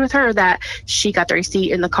the conversation with her, or that she got the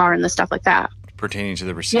receipt in the car and the stuff like that. Pertaining to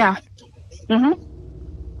the receipt? Yeah. Mm-hmm.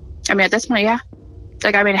 I mean, at this point, yeah.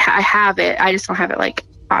 Like, I mean, I have it. I just don't have it, like,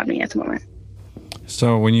 on me at the moment.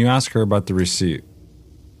 So when you ask her about the receipt,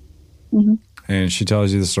 mm-hmm. and she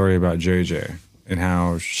tells you the story about JJ, and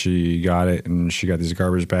how she got it, and she got these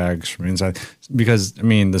garbage bags from inside. Because, I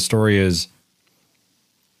mean, the story is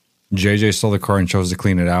JJ stole the car and chose to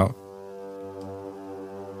clean it out.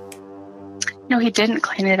 No, he didn't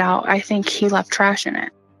clean it out. I think he left trash in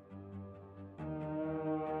it.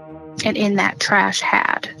 And in that trash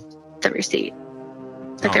had the receipt.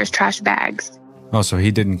 Like, there's trash bags. Oh, so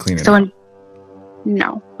he didn't clean it out.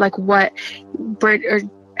 No. Like, what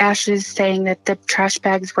Ashley's saying that the trash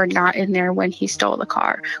bags were not in there when he stole the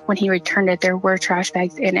car. When he returned it, there were trash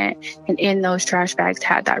bags in it, and in those trash bags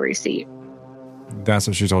had that receipt. That's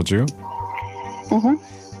what she told you? Mm-hmm.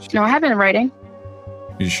 No, I have it in writing.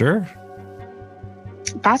 You sure?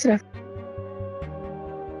 Positive.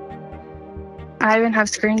 I even have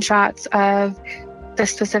screenshots of the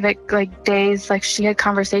specific, like, days, like, she had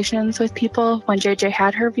conversations with people when JJ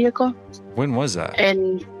had her vehicle. When was that?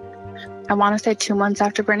 And I want to say 2 months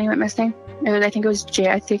after Brittany went missing. I think it was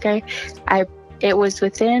it was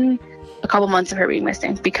within a couple months of her being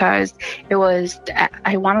missing, because it was,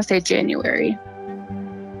 I want to say January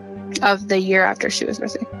of the year after she was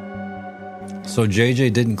missing. So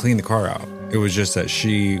JJ didn't clean the car out. It was just that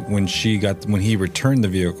when he returned the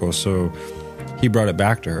vehicle, so he brought it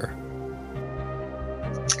back to her.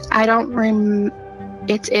 I don't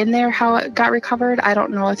it's in there how it got recovered. I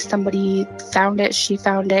don't know if somebody found it, she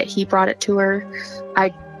found it, he brought it to her.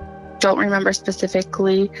 I don't remember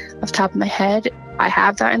specifically off the top of my head. I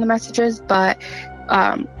have that in the messages, but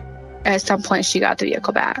at some point she got the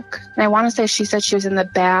vehicle back. And I want to say she said she was in the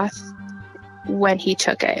bath when he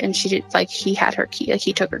took it, and she did, like, he had her key, like,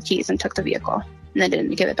 he took her keys and took the vehicle and then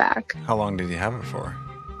didn't give it back. How long did he have it for?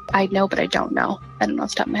 I know, but I don't know. I don't know off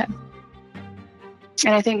the top of my head.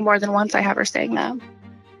 And I think more than once I have her saying that.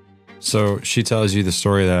 So she tells you the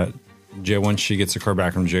story that once she gets the car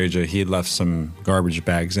back from JJ, he had left some garbage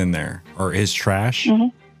bags in there, or his trash. Mm-hmm.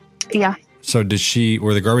 Yeah. So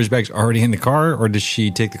were the garbage bags already in the car, or did she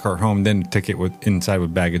take the car home, then take it inside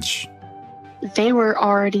with baggage? They were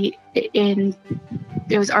already it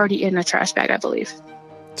was already in a trash bag, I believe.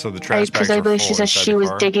 So the trash bags because I believe she said she was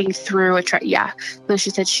car? digging through a trash. Yeah, but she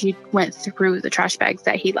said she went through the trash bags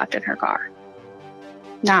that he left in her car.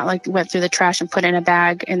 Not like went through the trash and put it in a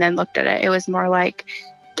bag and then looked at it. It was more like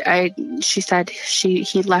she said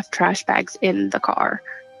he left trash bags in the car,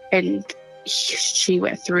 and she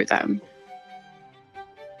went through them.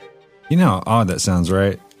 You know how odd that sounds,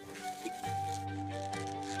 right?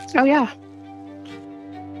 Oh yeah.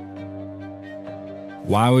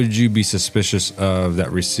 Why would you be suspicious of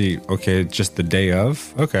that receipt? Okay, just the day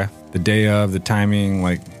of? Okay. The day of, the timing,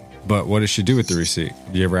 like, but what did she do with the receipt?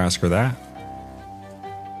 Did you ever ask her that?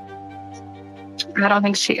 I don't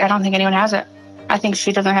think anyone has it. I think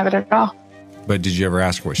she doesn't have it at all. But did you ever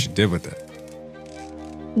ask her what she did with it?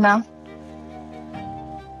 No.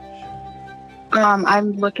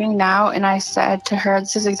 I'm looking now, and I said to her,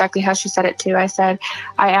 this is exactly how she said it too. I said,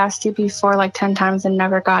 I asked you before like 10 times and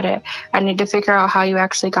never got it. I need to figure out how you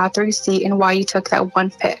actually got the receipt and why you took that one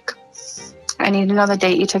pic. I need to know the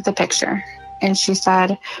date you took the picture. And she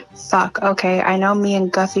said, fuck, okay, I know me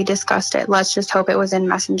and Guffey discussed it. Let's just hope it was in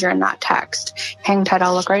Messenger and not text. Hang tight,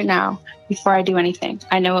 I'll look right now before I do anything.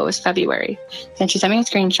 I know it was February. Then she sent me a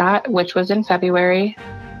screenshot, which was in February,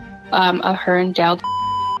 of her and Dale.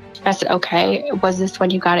 I said, okay, was this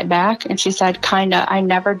when you got it back? And she said, kinda. I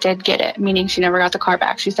never did get it, meaning she never got the car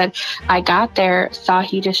back. She said, I got there, saw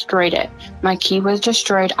he destroyed it. My key was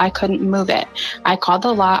destroyed. I couldn't move it. I called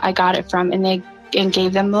the lot I got it from, and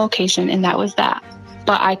gave them the location, and that was that.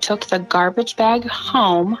 But I took the garbage bag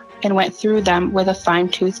home and went through them with a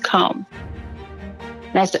fine-tooth comb.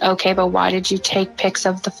 And I said, okay, but why did you take pics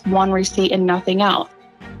of the one receipt and nothing else?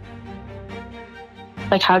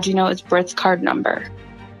 Like, how'd you know it's birth card number?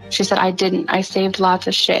 She said, I didn't. I saved lots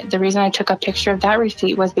of shit. The reason I took a picture of that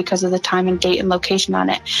receipt was because of the time and date and location on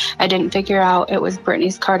it. I didn't figure out it was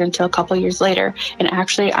Brittany's card until a couple years later. And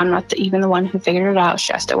actually, I'm not even the one who figured it out.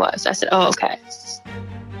 Shasta was. I said, oh, okay.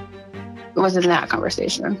 It was in that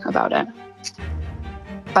conversation about it.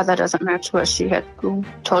 But that doesn't match what she had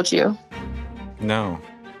told you. No.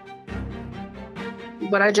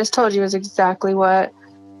 What I just told you is exactly what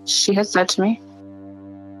she had said to me.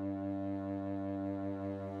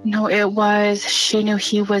 No, it was, she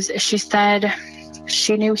said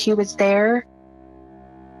she knew he was there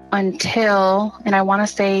until, and I want to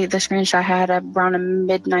say the screenshot I had around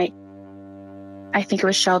midnight. I think it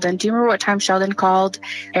was Sheldon. Do you remember what time Sheldon called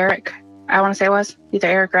Eric? I want to say it was either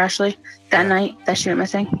Eric or Ashley that night that she went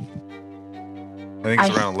missing. I think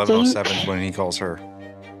it's around 11:07 when he calls her.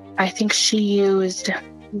 I think she used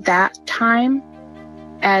that time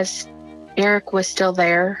as Eric was still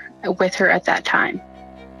there with her at that time.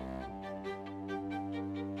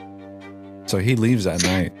 So he leaves that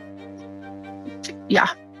night. Yeah.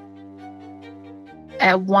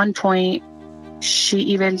 At one point, she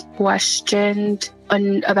even questioned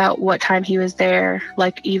about what time he was there,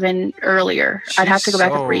 like even earlier. I'd have to go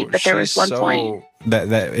back and read, but there was one point.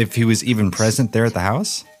 That if he was even present there at the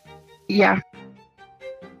house? Yeah.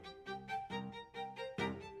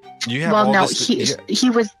 You have all this, he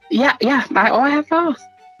was, yeah. I have both.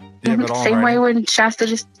 Same way when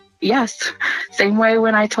Shasta same way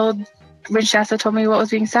when Shasta told me what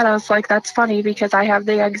was being said, I was like, that's funny because I have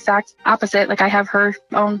the exact opposite. Like I have her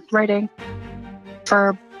own writing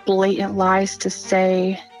for blatant lies to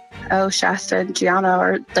say, oh, Shasta and Gianna,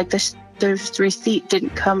 or like this receipt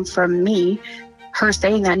didn't come from me. Her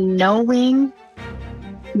saying that, knowing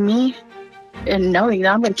me and knowing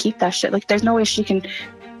that I'm going to keep that shit. Like there's no way she can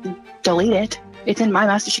delete it. It's in my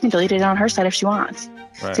message. She can delete it on her side if she wants.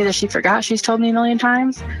 Right. It's either she forgot she's told me a million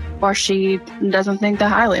times or she doesn't think that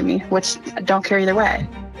highly of me, which I don't care either way.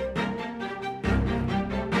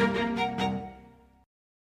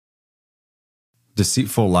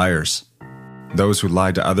 Deceitful liars. Those who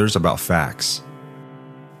lie to others about facts.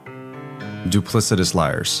 Duplicitous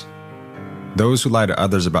liars. Those who lie to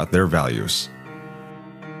others about their values.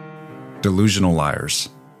 Delusional liars.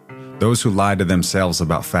 Those who lie to themselves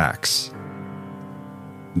about facts.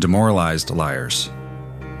 Demoralized liars.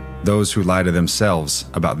 Those who lie to themselves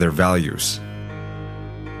about their values.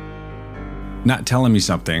 Not telling me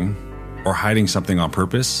something or hiding something on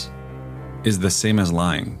purpose is the same as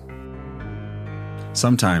lying.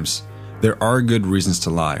 Sometimes there are good reasons to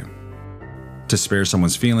lie. To spare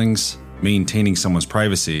someone's feelings, maintaining someone's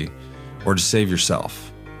privacy, or to save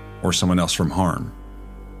yourself or someone else from harm.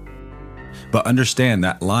 But understand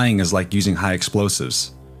that lying is like using high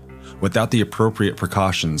explosives. Without the appropriate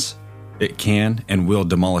precautions, it can and will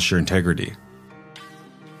demolish your integrity.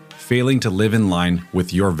 Failing to live in line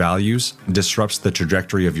with your values disrupts the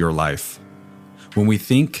trajectory of your life. When we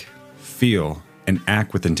think, feel, and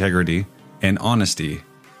act with integrity and honesty,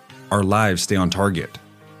 our lives stay on target.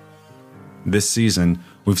 This season,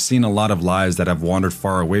 we've seen a lot of lives that have wandered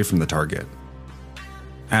far away from the target.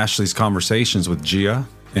 Ashley's conversations with Gia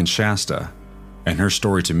and Shasta, and her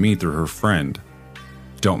story to me through her friend,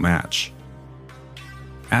 don't match.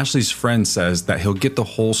 Ashley's friend says that he'll get the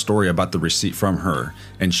whole story about the receipt from her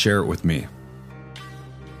and share it with me.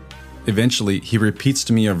 Eventually, he repeats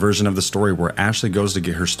to me a version of the story where Ashley goes to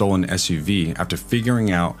get her stolen SUV after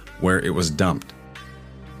figuring out where it was dumped.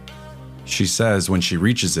 She says when she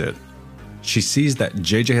reaches it, she sees that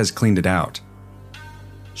JJ has cleaned it out.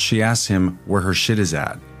 She asks him where her shit is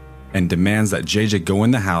at and demands that JJ go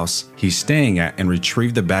in the house he's staying at and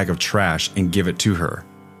retrieve the bag of trash and give it to her.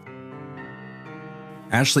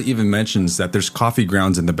 Ashley even mentions that there's coffee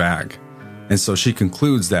grounds in the bag, and so she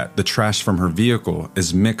concludes that the trash from her vehicle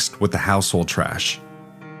is mixed with the household trash.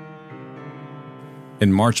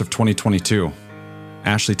 In March of 2022,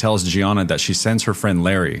 Ashley tells Gianna that she sends her friend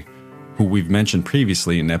Larry, who we've mentioned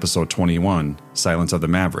previously in episode 21, Silence of the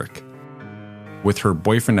Maverick, with her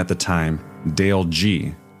boyfriend at the time, Dale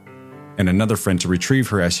G., and another friend to retrieve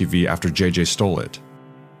her SUV after JJ stole it.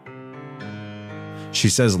 She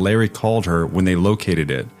says Larry called her when they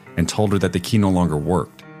located it and told her that the key no longer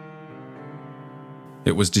worked.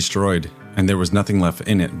 It was destroyed, and there was nothing left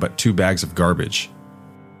in it but 2 bags of garbage.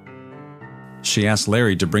 She asked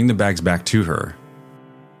Larry to bring the bags back to her.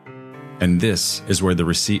 And this is where the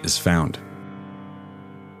receipt is found.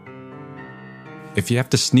 If you have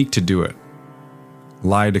to sneak to do it,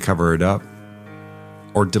 lie to cover it up,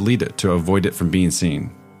 or delete it to avoid it from being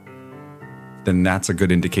seen, then that's a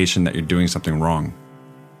good indication that you're doing something wrong.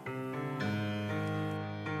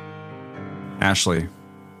 Ashley,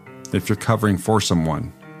 if you're covering for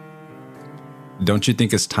someone, Don't you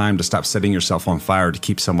think it's time to stop setting yourself on fire to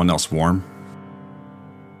keep someone else warm?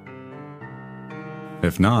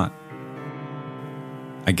 If not,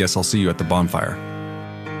 I guess I'll see you at the bonfire.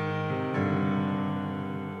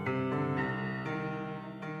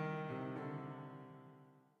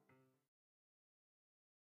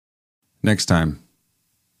 Next time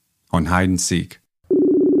on Hide and Seek.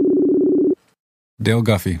 Dale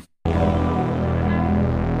Guffey.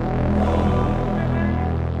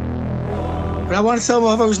 But I want to tell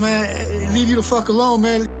motherfuckers, man, leave you the fuck alone,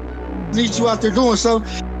 man. Leave you out there doing something.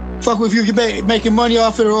 Fuck with you, you're making money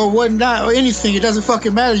off it or whatnot or anything. It doesn't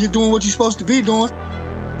fucking matter. You're doing what you're supposed to be doing.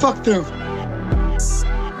 Fuck them.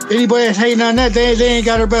 Anybody that's hating on that, they ain't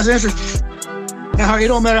got their best interest. Now, it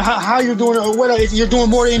don't matter how you're doing it or what. If you're doing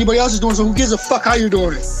more than anybody else is doing, so who gives a fuck how you're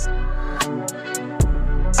doing it?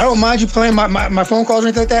 I don't mind you playing my phone calls or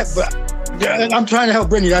anything like that, but I'm trying to help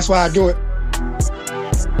Brittany. That's why I do it.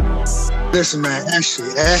 Listen, man,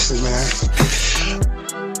 Ashley, man.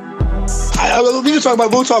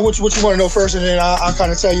 We'll talk what you want to know first, and then I'll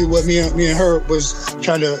kind of tell you what me and her was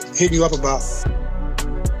trying to hit you up about.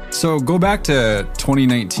 So go back to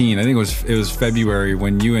 2019. I think it was February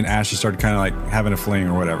when you and Ashley started kind of like having a fling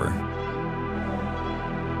or whatever.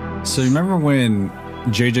 So you remember when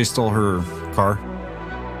JJ stole her car?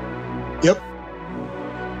 Yep.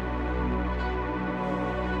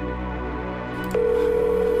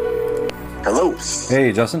 Hello.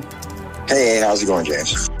 Hey, Justin. Hey, how's it going,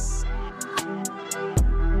 James?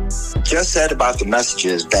 Just said about the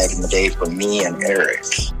messages back in the day from me and Eric.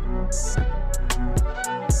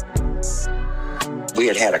 We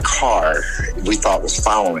had a car we thought was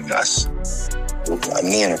following us.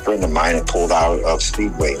 Me and a friend of mine had pulled out of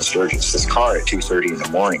Speedway in Sturgis. This car at 2:30 in the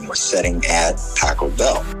morning was sitting at Taco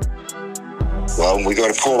Bell. Well, we go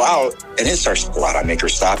to pull out, and it starts to pull out. I make her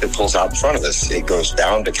stop. It pulls out in front of us. It goes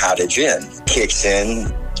down to Cottage Inn, kicks in,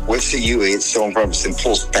 whips the UE, it's still in front of us, and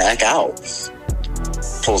pulls back out.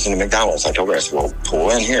 Pulls into McDonald's. I told her, I said, well, pull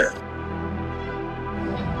in here.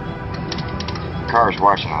 Car's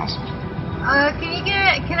watching us.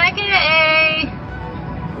 Can I get a,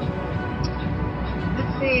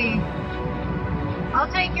 let's see,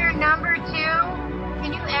 I'll take your number 2.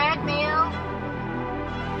 Can you add mail?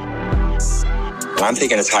 I'm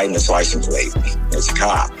thinking it's hiding its license plate. It's a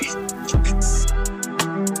cop.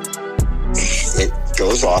 It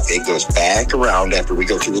goes off. It goes back around after we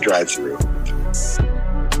go through the drive-thru.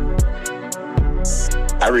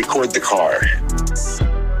 I record the car.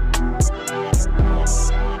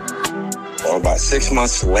 Well, about 6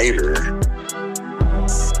 months later,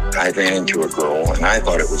 I ran into a girl, and I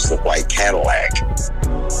thought it was the white Cadillac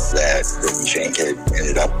that Shank had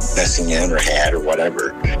ended up messing in or had or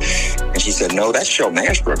whatever. And she said, no, that's Joe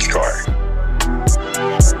Mashbrook's car.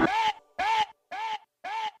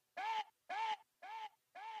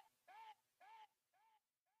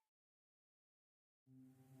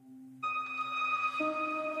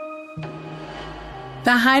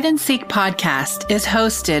 The Hide and Seek podcast is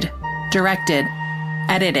hosted, directed,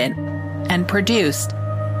 edited, and produced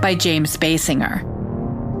by James Basinger.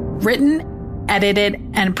 Written, edited,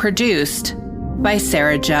 and produced by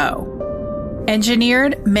Sarah Joe.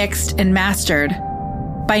 Engineered, mixed, and mastered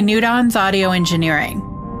by Newdon's Audio Engineering.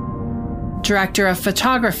 Director of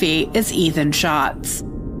Photography is Ethan Schatz.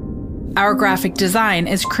 Our graphic design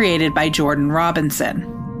is created by Jordan Robinson.